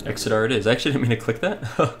 Exodar it is. I actually didn't mean to click that.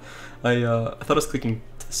 I thought I was clicking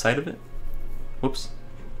to the side of it. Whoops.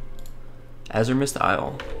 Azurmist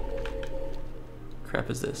Isle. Crap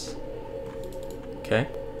is this? Okay.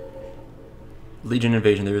 Legion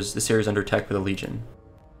invasion. This area is under attack by the Legion.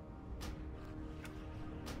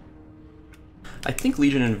 I think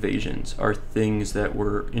Legion invasions are things that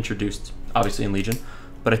were introduced, obviously, in Legion,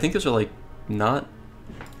 but I think those are like not.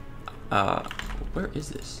 Where is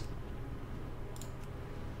this?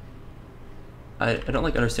 I don't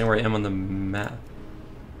like understand where I am on the map.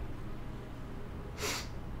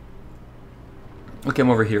 Okay, I'm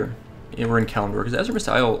over here. Yeah, we're in Kalimdor, because Azurmist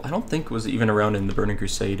Isle I don't think was even around in the Burning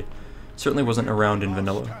Crusade. Certainly wasn't around in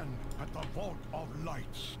vanilla. Stand at the Vault of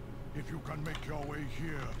Lights. If you can make your way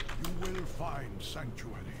here, you will find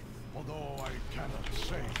sanctuary. Although I cannot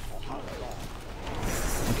say for how long.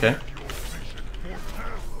 Okay. Your vision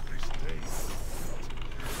foretell of this day.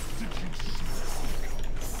 Did you see?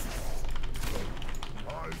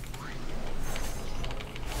 I bring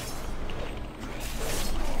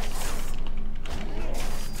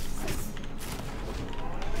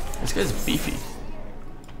This guy's beefy.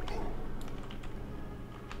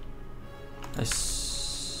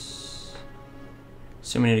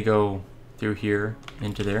 Assume we need to go through here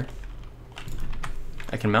into there.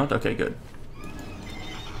 I can mount? Okay, good.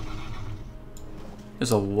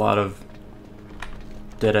 There's a lot of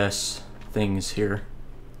dead-ass things here.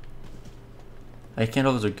 I can't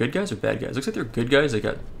tell if those are good guys or bad guys. Looks like they're good guys that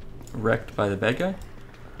got wrecked by the bad guy.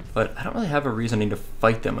 But I don't really have a reason I need to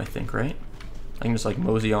fight them, I think, right? I can just like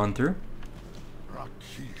mosey on through.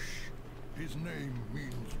 Rakshish. His name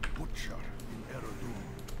means butcher in Eredum.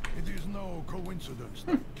 It is no coincidence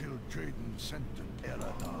that Kill Jaden sent an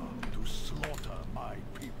Eredar to slaughter my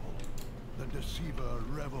people. The deceiver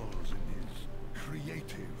revels in his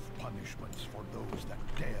creative punishments for those that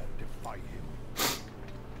dare defy him.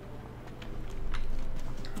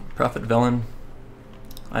 Prophet Velen.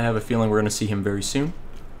 I have a feeling we're going to see him very soon.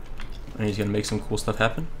 And he's going to make some cool stuff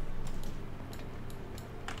happen.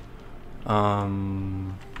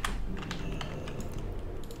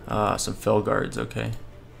 Some fell guards, okay.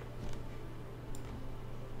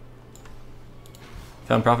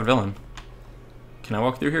 Found Prophet Velen. Can I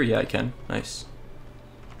walk through here? Yeah, I can. Nice.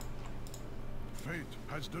 Fate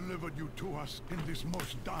has delivered you to us in this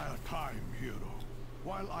most dire time, hero.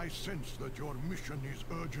 While I sense that your mission is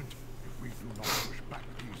urgent, if we do not push back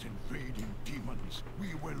these invading demons,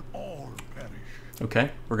 we will all perish. Okay,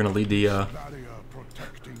 we're gonna lead the This barrier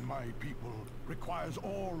protecting my people requires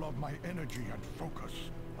all of my energy and focus.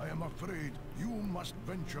 I am afraid you must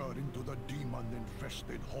venture into the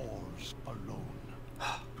demon-infested halls alone.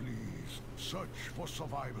 Please search for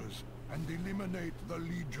survivors and eliminate the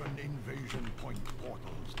Legion invasion point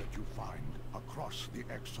portals that you find across the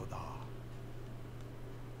Exodar.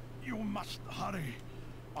 You must hurry.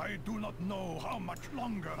 I do not know how much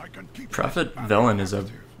longer I can keep. Prophet Velen is a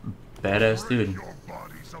badass dude. Your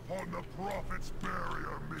bodies upon the prophet's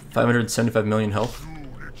barrier, 575 million health. soon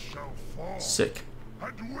it shall fall. Sick.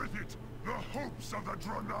 And with it, the hopes of the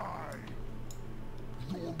Draenei.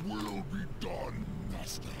 Your will be done,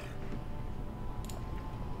 master.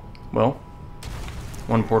 Well,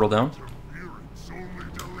 one portal down. Interference only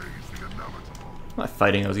delays the inevitable. I'm not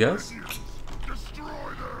fighting those guys. Yes, destroy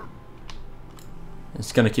them.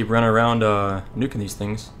 It's gonna keep running around nuking these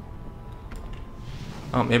things.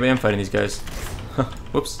 Oh, maybe I am fighting these guys.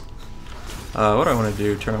 Whoops. What do I want to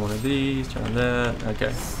do? Turn on one of these, turn on that.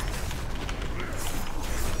 Okay.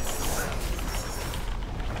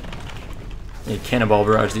 Need cannonball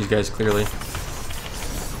barrage these guys clearly.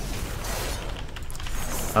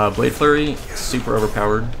 Blade Flurry, super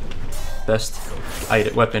overpowered. Best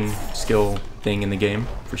weapon skill thing in the game,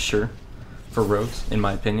 for sure. For rogues, in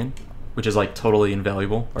my opinion. Which is like totally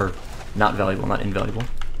invaluable. Or not valuable, not invaluable.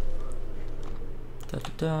 Da da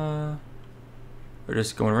da. We're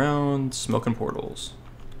just going around smoking portals.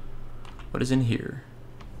 What is in here?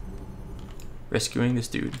 Rescuing this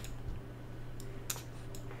dude.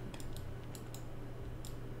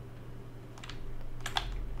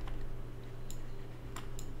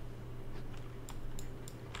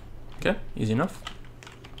 Okay, easy enough.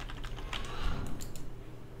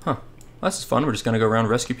 Huh. This is fun. We're just gonna go around,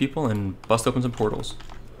 rescue people, and bust open some portals.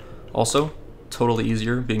 Also, totally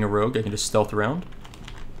easier being a rogue. I can just stealth around.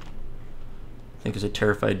 I think there's a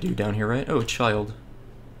terrified dude down here, right? Oh, a child.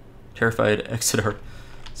 Terrified Exeter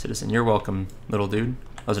citizen. You're welcome, little dude.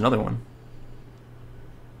 That was another one.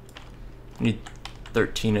 I need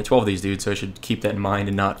 13 or 12 of these dudes, so I should keep that in mind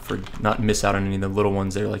and not miss out on any of the little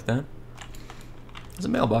ones there like that. There's a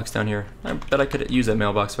mailbox down here. I bet I could use that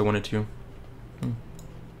mailbox if I wanted to.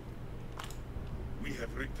 We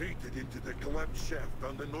have retreated into the collapsed shaft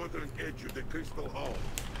on the northern edge of the Crystal Hall.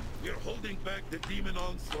 We are holding back the demon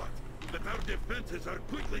onslaught, but our defenses are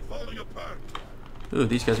quickly falling apart. Ooh,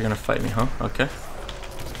 these guys are gonna fight me, huh? Okay.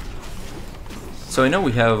 So I know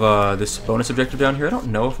we have this bonus objective down here. I don't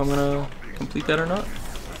know if I'm gonna complete that or not.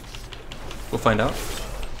 We'll find out.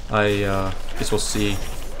 I guess we'll see.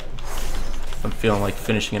 I'm feeling like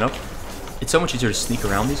finishing it up. It's so much easier to sneak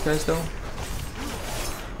around these guys though.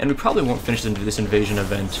 And we probably won't finish this invasion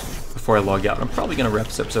event before I log out. I'm probably gonna wrap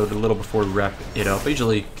this episode a little before we wrap it up. I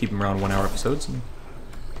usually keep them around 1 hour episodes, and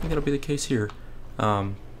I think that'll be the case here.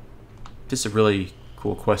 This is a really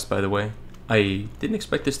cool quest, by the way. I didn't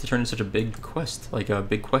expect this to turn into such a big quest, like a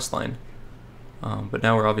big quest line. But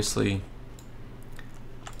now we're obviously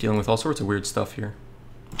dealing with all sorts of weird stuff here.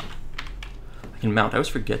 I can mount. I always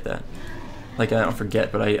forget that. Like, I don't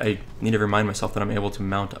forget, but I need to remind myself that I'm able to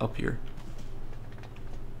mount up here.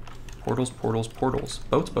 Portals, portals, portals.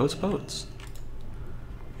 Boats, boats, boats.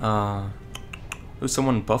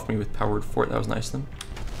 Someone buffed me with powered fort. That was nice of them.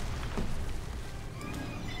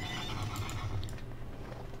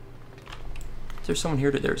 Is there someone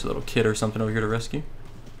here? There's a little kid or something over here to rescue.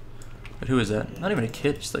 But who is that? Not even a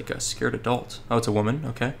kid, just like a scared adult. Oh, it's a woman.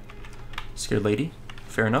 Okay. Scared lady.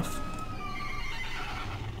 Fair enough.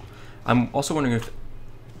 I'm also wondering if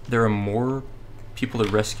there are more people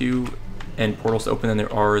to rescue and portals to open than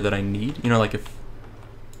there are that I need. You know, like if...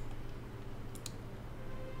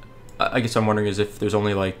 I guess I'm wondering is if there's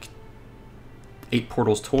only like 8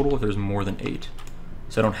 portals total, if there's more than 8.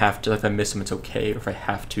 So I don't have to, if I miss them, it's okay, or if I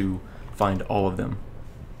have to find all of them.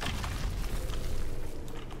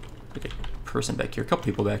 Okay, person back here, a couple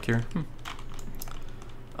people back here.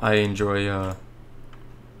 I enjoy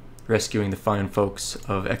rescuing the fine folks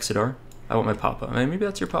of Exeter. I want my papa. I mean, maybe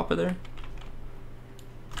that's your papa there.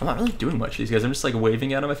 I'm not really doing much. These guys, I'm just like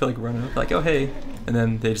waving at them. I feel like running up, like, oh hey, and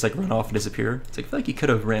then they just like run off and disappear. It's like I feel like you could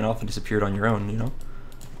have ran off and disappeared on your own, you know?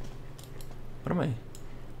 What am I? Like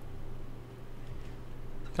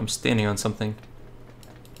I'm standing on something.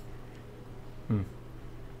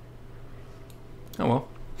 Oh well.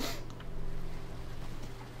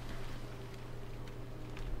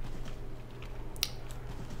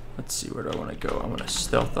 Let's see, where do I want to go? I want to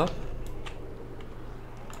stealth up.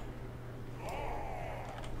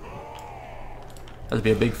 That'd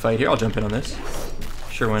be a big fight here. I'll jump in on this.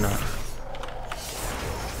 Sure, why not?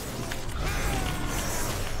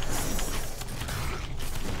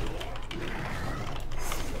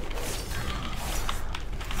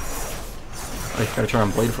 I gotta turn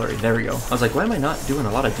on Blade Flurry. There we go. I was like, why am I not doing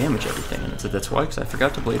a lot of damage everything? And it said that's why, because I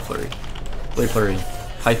forgot to Blade Flurry. Blade Flurry,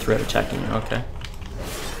 high threat attacking you. Okay.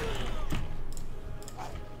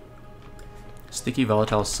 Sticky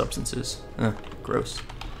volatile substances. Gross.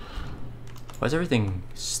 Why is everything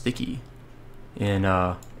sticky in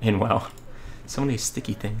WoW? So many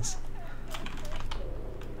sticky things.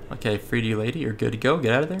 Okay, freed you lady, you're good to go.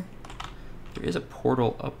 Get out of there. There is a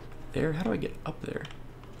portal up there. How do I get up there?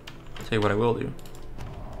 I'll tell you what I will do.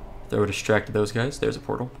 Throw a distract to those guys. There's a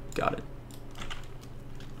portal. Got it.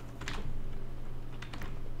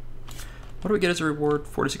 What do we get as a reward?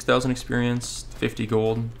 46,000 experience, 50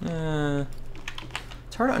 gold.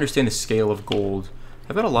 It's hard to understand the scale of gold.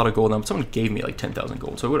 I've got a lot of gold now. Someone gave me like 10,000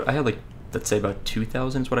 gold. So I had like, let's say about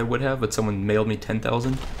 2,000 is what I would have, but someone mailed me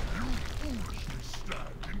 10,000.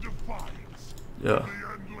 Yeah.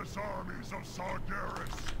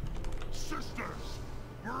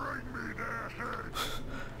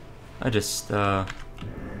 I just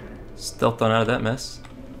stealthed on out of that mess.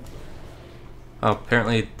 Oh,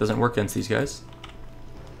 apparently it doesn't work against these guys.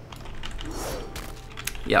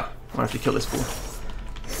 Yeah, I'm gonna have to kill this fool.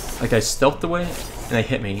 Like I stealthed away, and they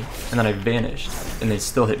hit me, and then I vanished, and they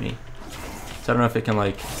still hit me. So I don't know if it can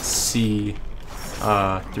like see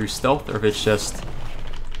through stealth, or if it's just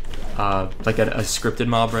like a scripted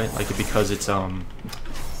mob, right? Like because it's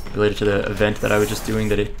related to the event that I was just doing,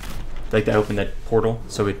 that it like I opened that portal,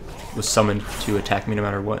 so it was summoned to attack me no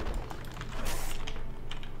matter what.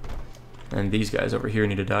 And these guys over here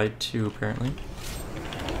need to die too, apparently.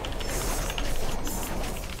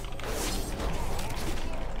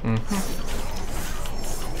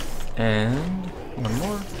 And one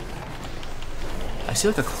more. I see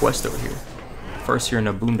like a quest over here. First here in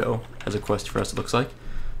Nabundo has a quest for us, it looks like.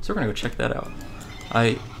 So we're gonna go check that out.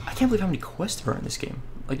 I can't believe how many quests there are in this game.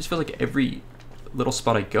 Like, it just feels like every little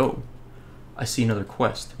spot I go, I see another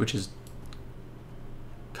quest, which is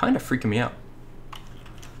kind of freaking me out.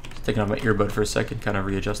 Just taking off my earbud for a second, kind of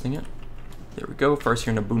readjusting it. There we go, first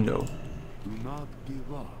here in Nabundo. Do not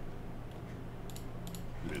give up.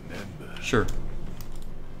 Remember. Sure.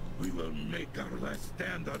 We will make our last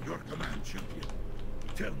stand on your command, champion.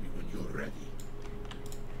 Tell me when you're ready.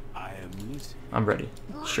 I am listening. I'm ready.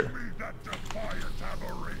 Sure. Bring me that defiant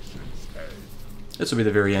aberration's head. This will be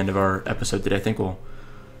the very end of our episode today. I think we'll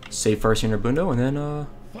save first here in Nabundo and then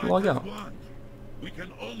log out. One. We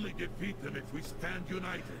can only defeat them if we stand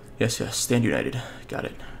united. Yes, stand united. Got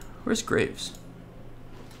it. Where's Graves?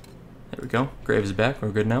 There we go. Graves is back. We're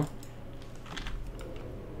good now.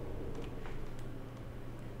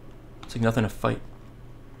 It's like nothing to fight.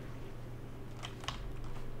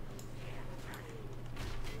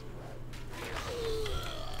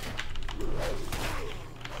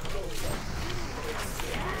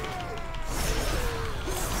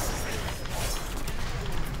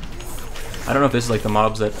 I don't know if this is like the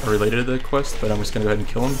mobs that are related to the quest, but I'm just gonna go ahead and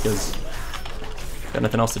kill them because got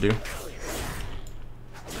nothing else to do.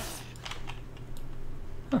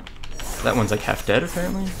 Huh. That one's like half dead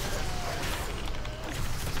apparently.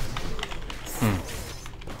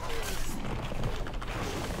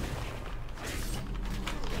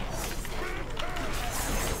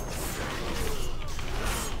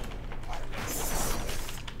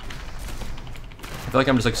 I feel like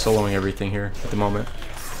I'm just like soloing everything here at the moment.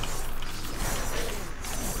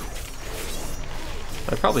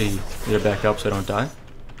 I probably need to back up so I don't die.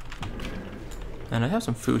 And I have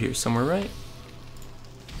some food here somewhere, right?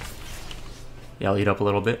 Yeah, I'll eat up a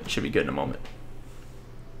little bit. Should be good in a moment.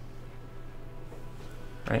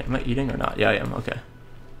 Right, am I eating or not? Yeah, I am, okay.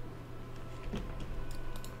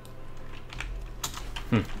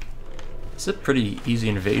 This is a pretty easy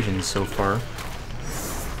invasion so far.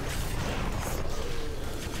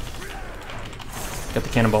 Got the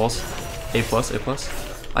cannonballs. A+, A+.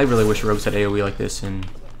 I really wish rogues had AoE like this in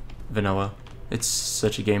vanilla. It's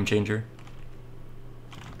such a game changer.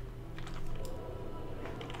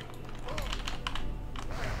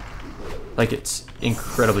 Like, it's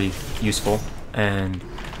incredibly useful, and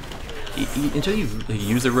until you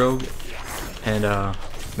use the rogue, and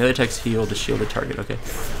melee attacks heal to shield the target, okay.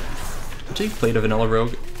 Until you've played a vanilla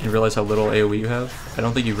rogue and realize how little AoE you have, I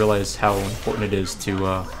don't think you realize how important it is to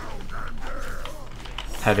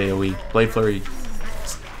have AoE. Blade Flurry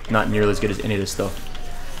is not nearly as good as any of this stuff.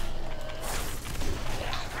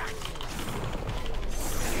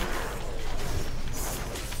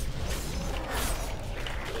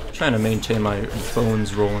 Trying to maintain my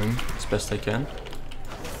bones rolling as best I can.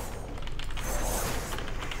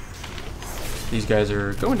 These guys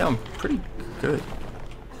are going down pretty good.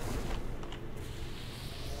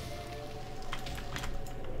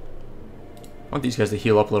 I want these guys to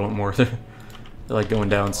heal up a little more. They're like going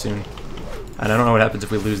down soon. And I don't know what happens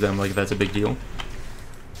if we lose them, like if that's a big deal.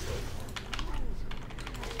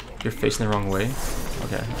 You're facing the wrong way?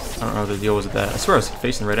 Okay. I don't know what the deal was with that. I swear I was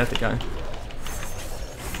facing right at the guy.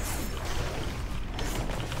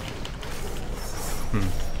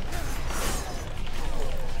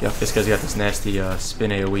 Yep, this guy's got this nasty spin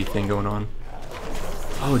AoE thing going on.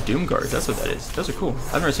 Oh, Doom Guards, that's what that is. Those are cool.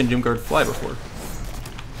 I've never seen a Doom Guard fly before.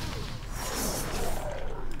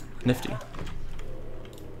 Nifty.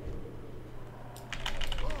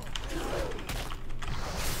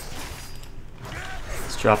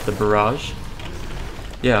 Let's drop the barrage.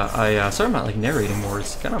 Yeah, sorry I'm not like narrating more.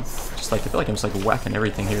 It's kind of just like, I feel like I'm just like whacking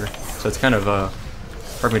everything here. So it's kind of hard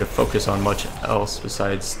for me to focus on much else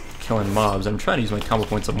besides killing mobs. I'm trying to use my combo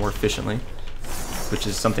points up more efficiently, which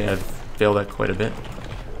is something I've failed at quite a bit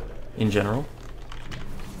in general.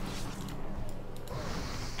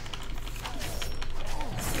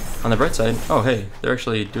 On the bright side, oh hey, they're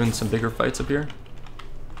actually doing some bigger fights up here.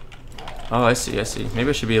 Oh, I see, I see.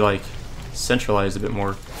 Maybe I should be like centralized a bit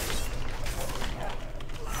more.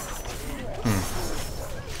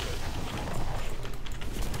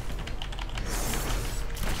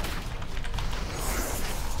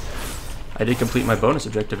 I did complete my bonus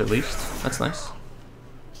objective at least. That's nice.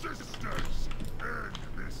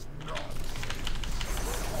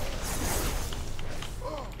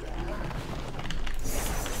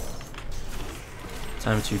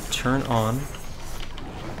 Time to turn on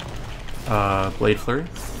Blade Flurry.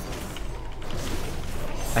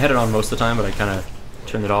 I had it on most of the time, but I kind of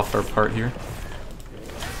turned it off for a part here.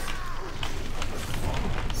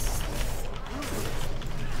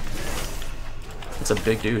 That's a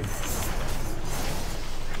big dude.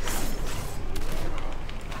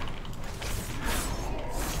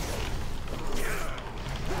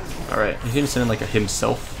 Alright, he's gonna send in like a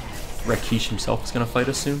himself. Rakish himself is gonna fight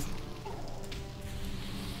us soon.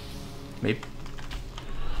 Maybe.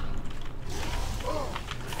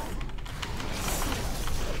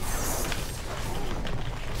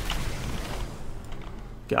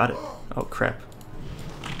 Got it. Oh crap.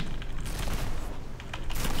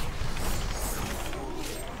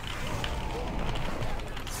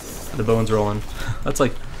 The bones rolling. That's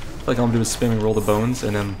like all I'm gonna do is spam and roll the bones,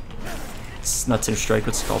 and then it's not Team Strike,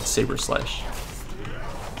 what's called Saber Slash.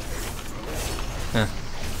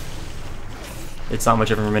 It's not much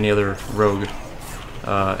different from any other rogue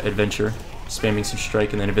adventure. Spamming some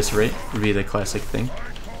strike and then eviscerate would be the classic thing.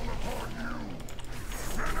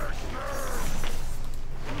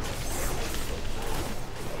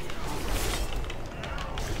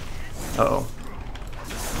 Uh-oh.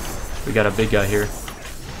 We got a big guy here.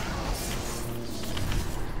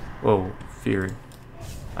 Whoa, fear.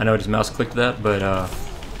 I know I just mouse clicked that, but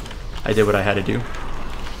I did what I had to do.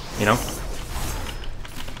 You know?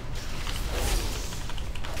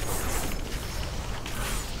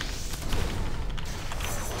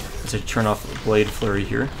 To turn off the blade flurry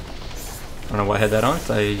here. I don't know why I had that on.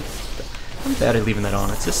 I'm bad at leaving that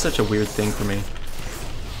on. It's just such a weird thing for me.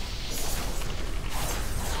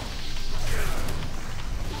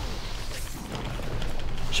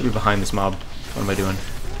 Should be behind this mob. What am I doing?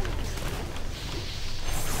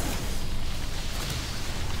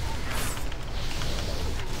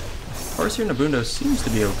 Farseer Nabundo seems to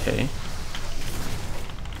be okay.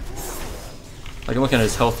 Like, I'm looking at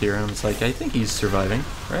his health here, and it's like, I think he's surviving,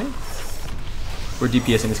 right? We're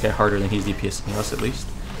DPSing this guy harder than he's DPSing us, at least.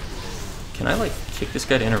 Can I, like, kick this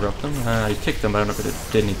guy to interrupt him? I kicked him, but I don't know if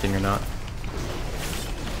it did anything or not.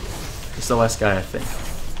 It's the last guy, I think.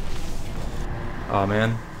 Aw,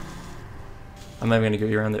 man. I'm not even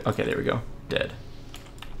gonna go around there. Okay, there we go. Dead.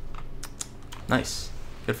 Nice.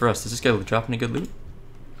 Good for us. Does this guy drop any good loot?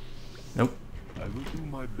 Nope. I will do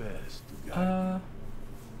my best to guide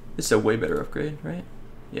This is a way better upgrade, right?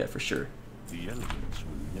 Yeah, for sure. the elements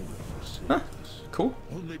will never forsake Huh. us. Cool.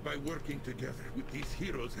 Only by working together with these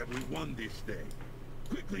heroes have we won this day.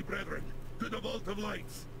 Quickly, brethren, to the Vault of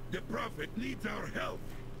Lights. The Prophet needs our help.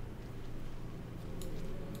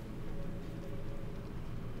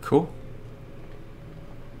 Cool.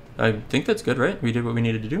 I think that's good, right? We did what we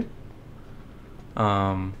needed to do.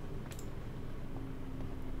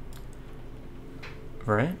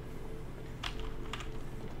 Right?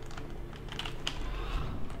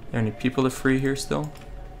 Are there any people to free here still?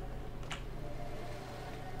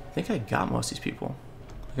 I think I got most of these people.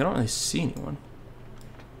 Like, I don't really see anyone.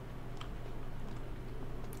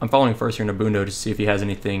 I'm following Farseer Nabundo to see if he has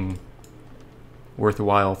anything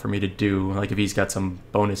worthwhile for me to do. Like if he's got some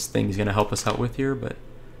bonus thing he's going to help us out with here, but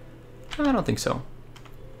I don't think so.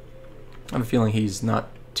 I have a feeling he's not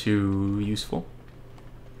too useful.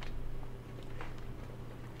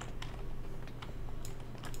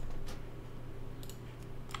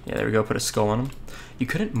 Yeah, there we go. Put a skull on him. You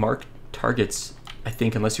couldn't mark targets, I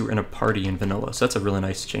think, unless you were in a party in vanilla. So that's a really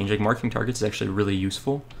nice change. Like, marking targets is actually really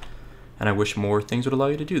useful. And I wish more things would allow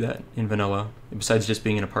you to do that in vanilla, besides just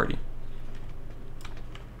being in a party.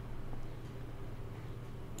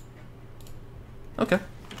 Okay.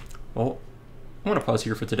 Well, I'm going to pause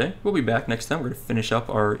here for today. We'll be back next time. We're going to finish up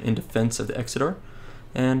our In Defense of the Exodar.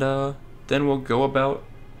 And then we'll go about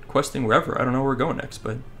questing wherever. I don't know where we're going next,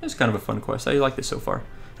 but it's kind of a fun quest. I like this so far.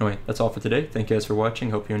 Anyway, that's all for today. Thank you guys for watching.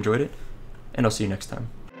 Hope you enjoyed it. And I'll see you next time.